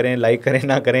करें ना करें, लाइक करें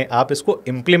ना करें, आप इसको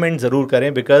इम्प्लीमेंट ज़रूर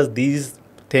करें, because these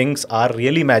things are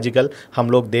really magical. हम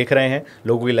लोग देख रहे हैं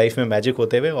लोगों की लाइफ में मैजिक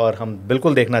होते हुए, और हम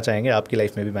बिल्कुल देखना चाहेंगे आपकी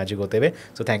लाइफ में भी मैजिक होते हुए.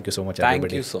 So thank you so much.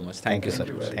 Thank you so much. Thank you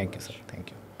sir. Thank you sir. Thank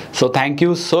you. So thank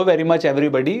you so very much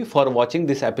everybody for watching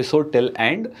this episode till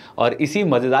and. और इसी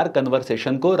मज़ेदार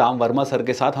conversation को Ram Verma sir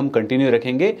के साथ हम continue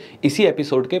रखेंगे इसी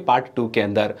episode के पार्ट 2 के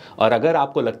अंदर। और अगर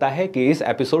आपको लगता है कि इस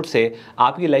एपिसोड से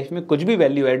आपकी लाइफ में कुछ भी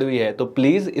वैल्यू ऐड हुई है तो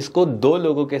प्लीज़ इसको 2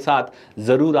 लोगों के साथ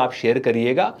ज़रूर आप शेयर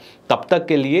करिएगा। तब तक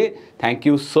के लिए thank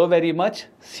you so very much.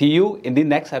 C you in the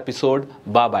next episode.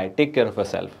 Bye bye, take care of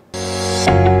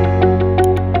yourself.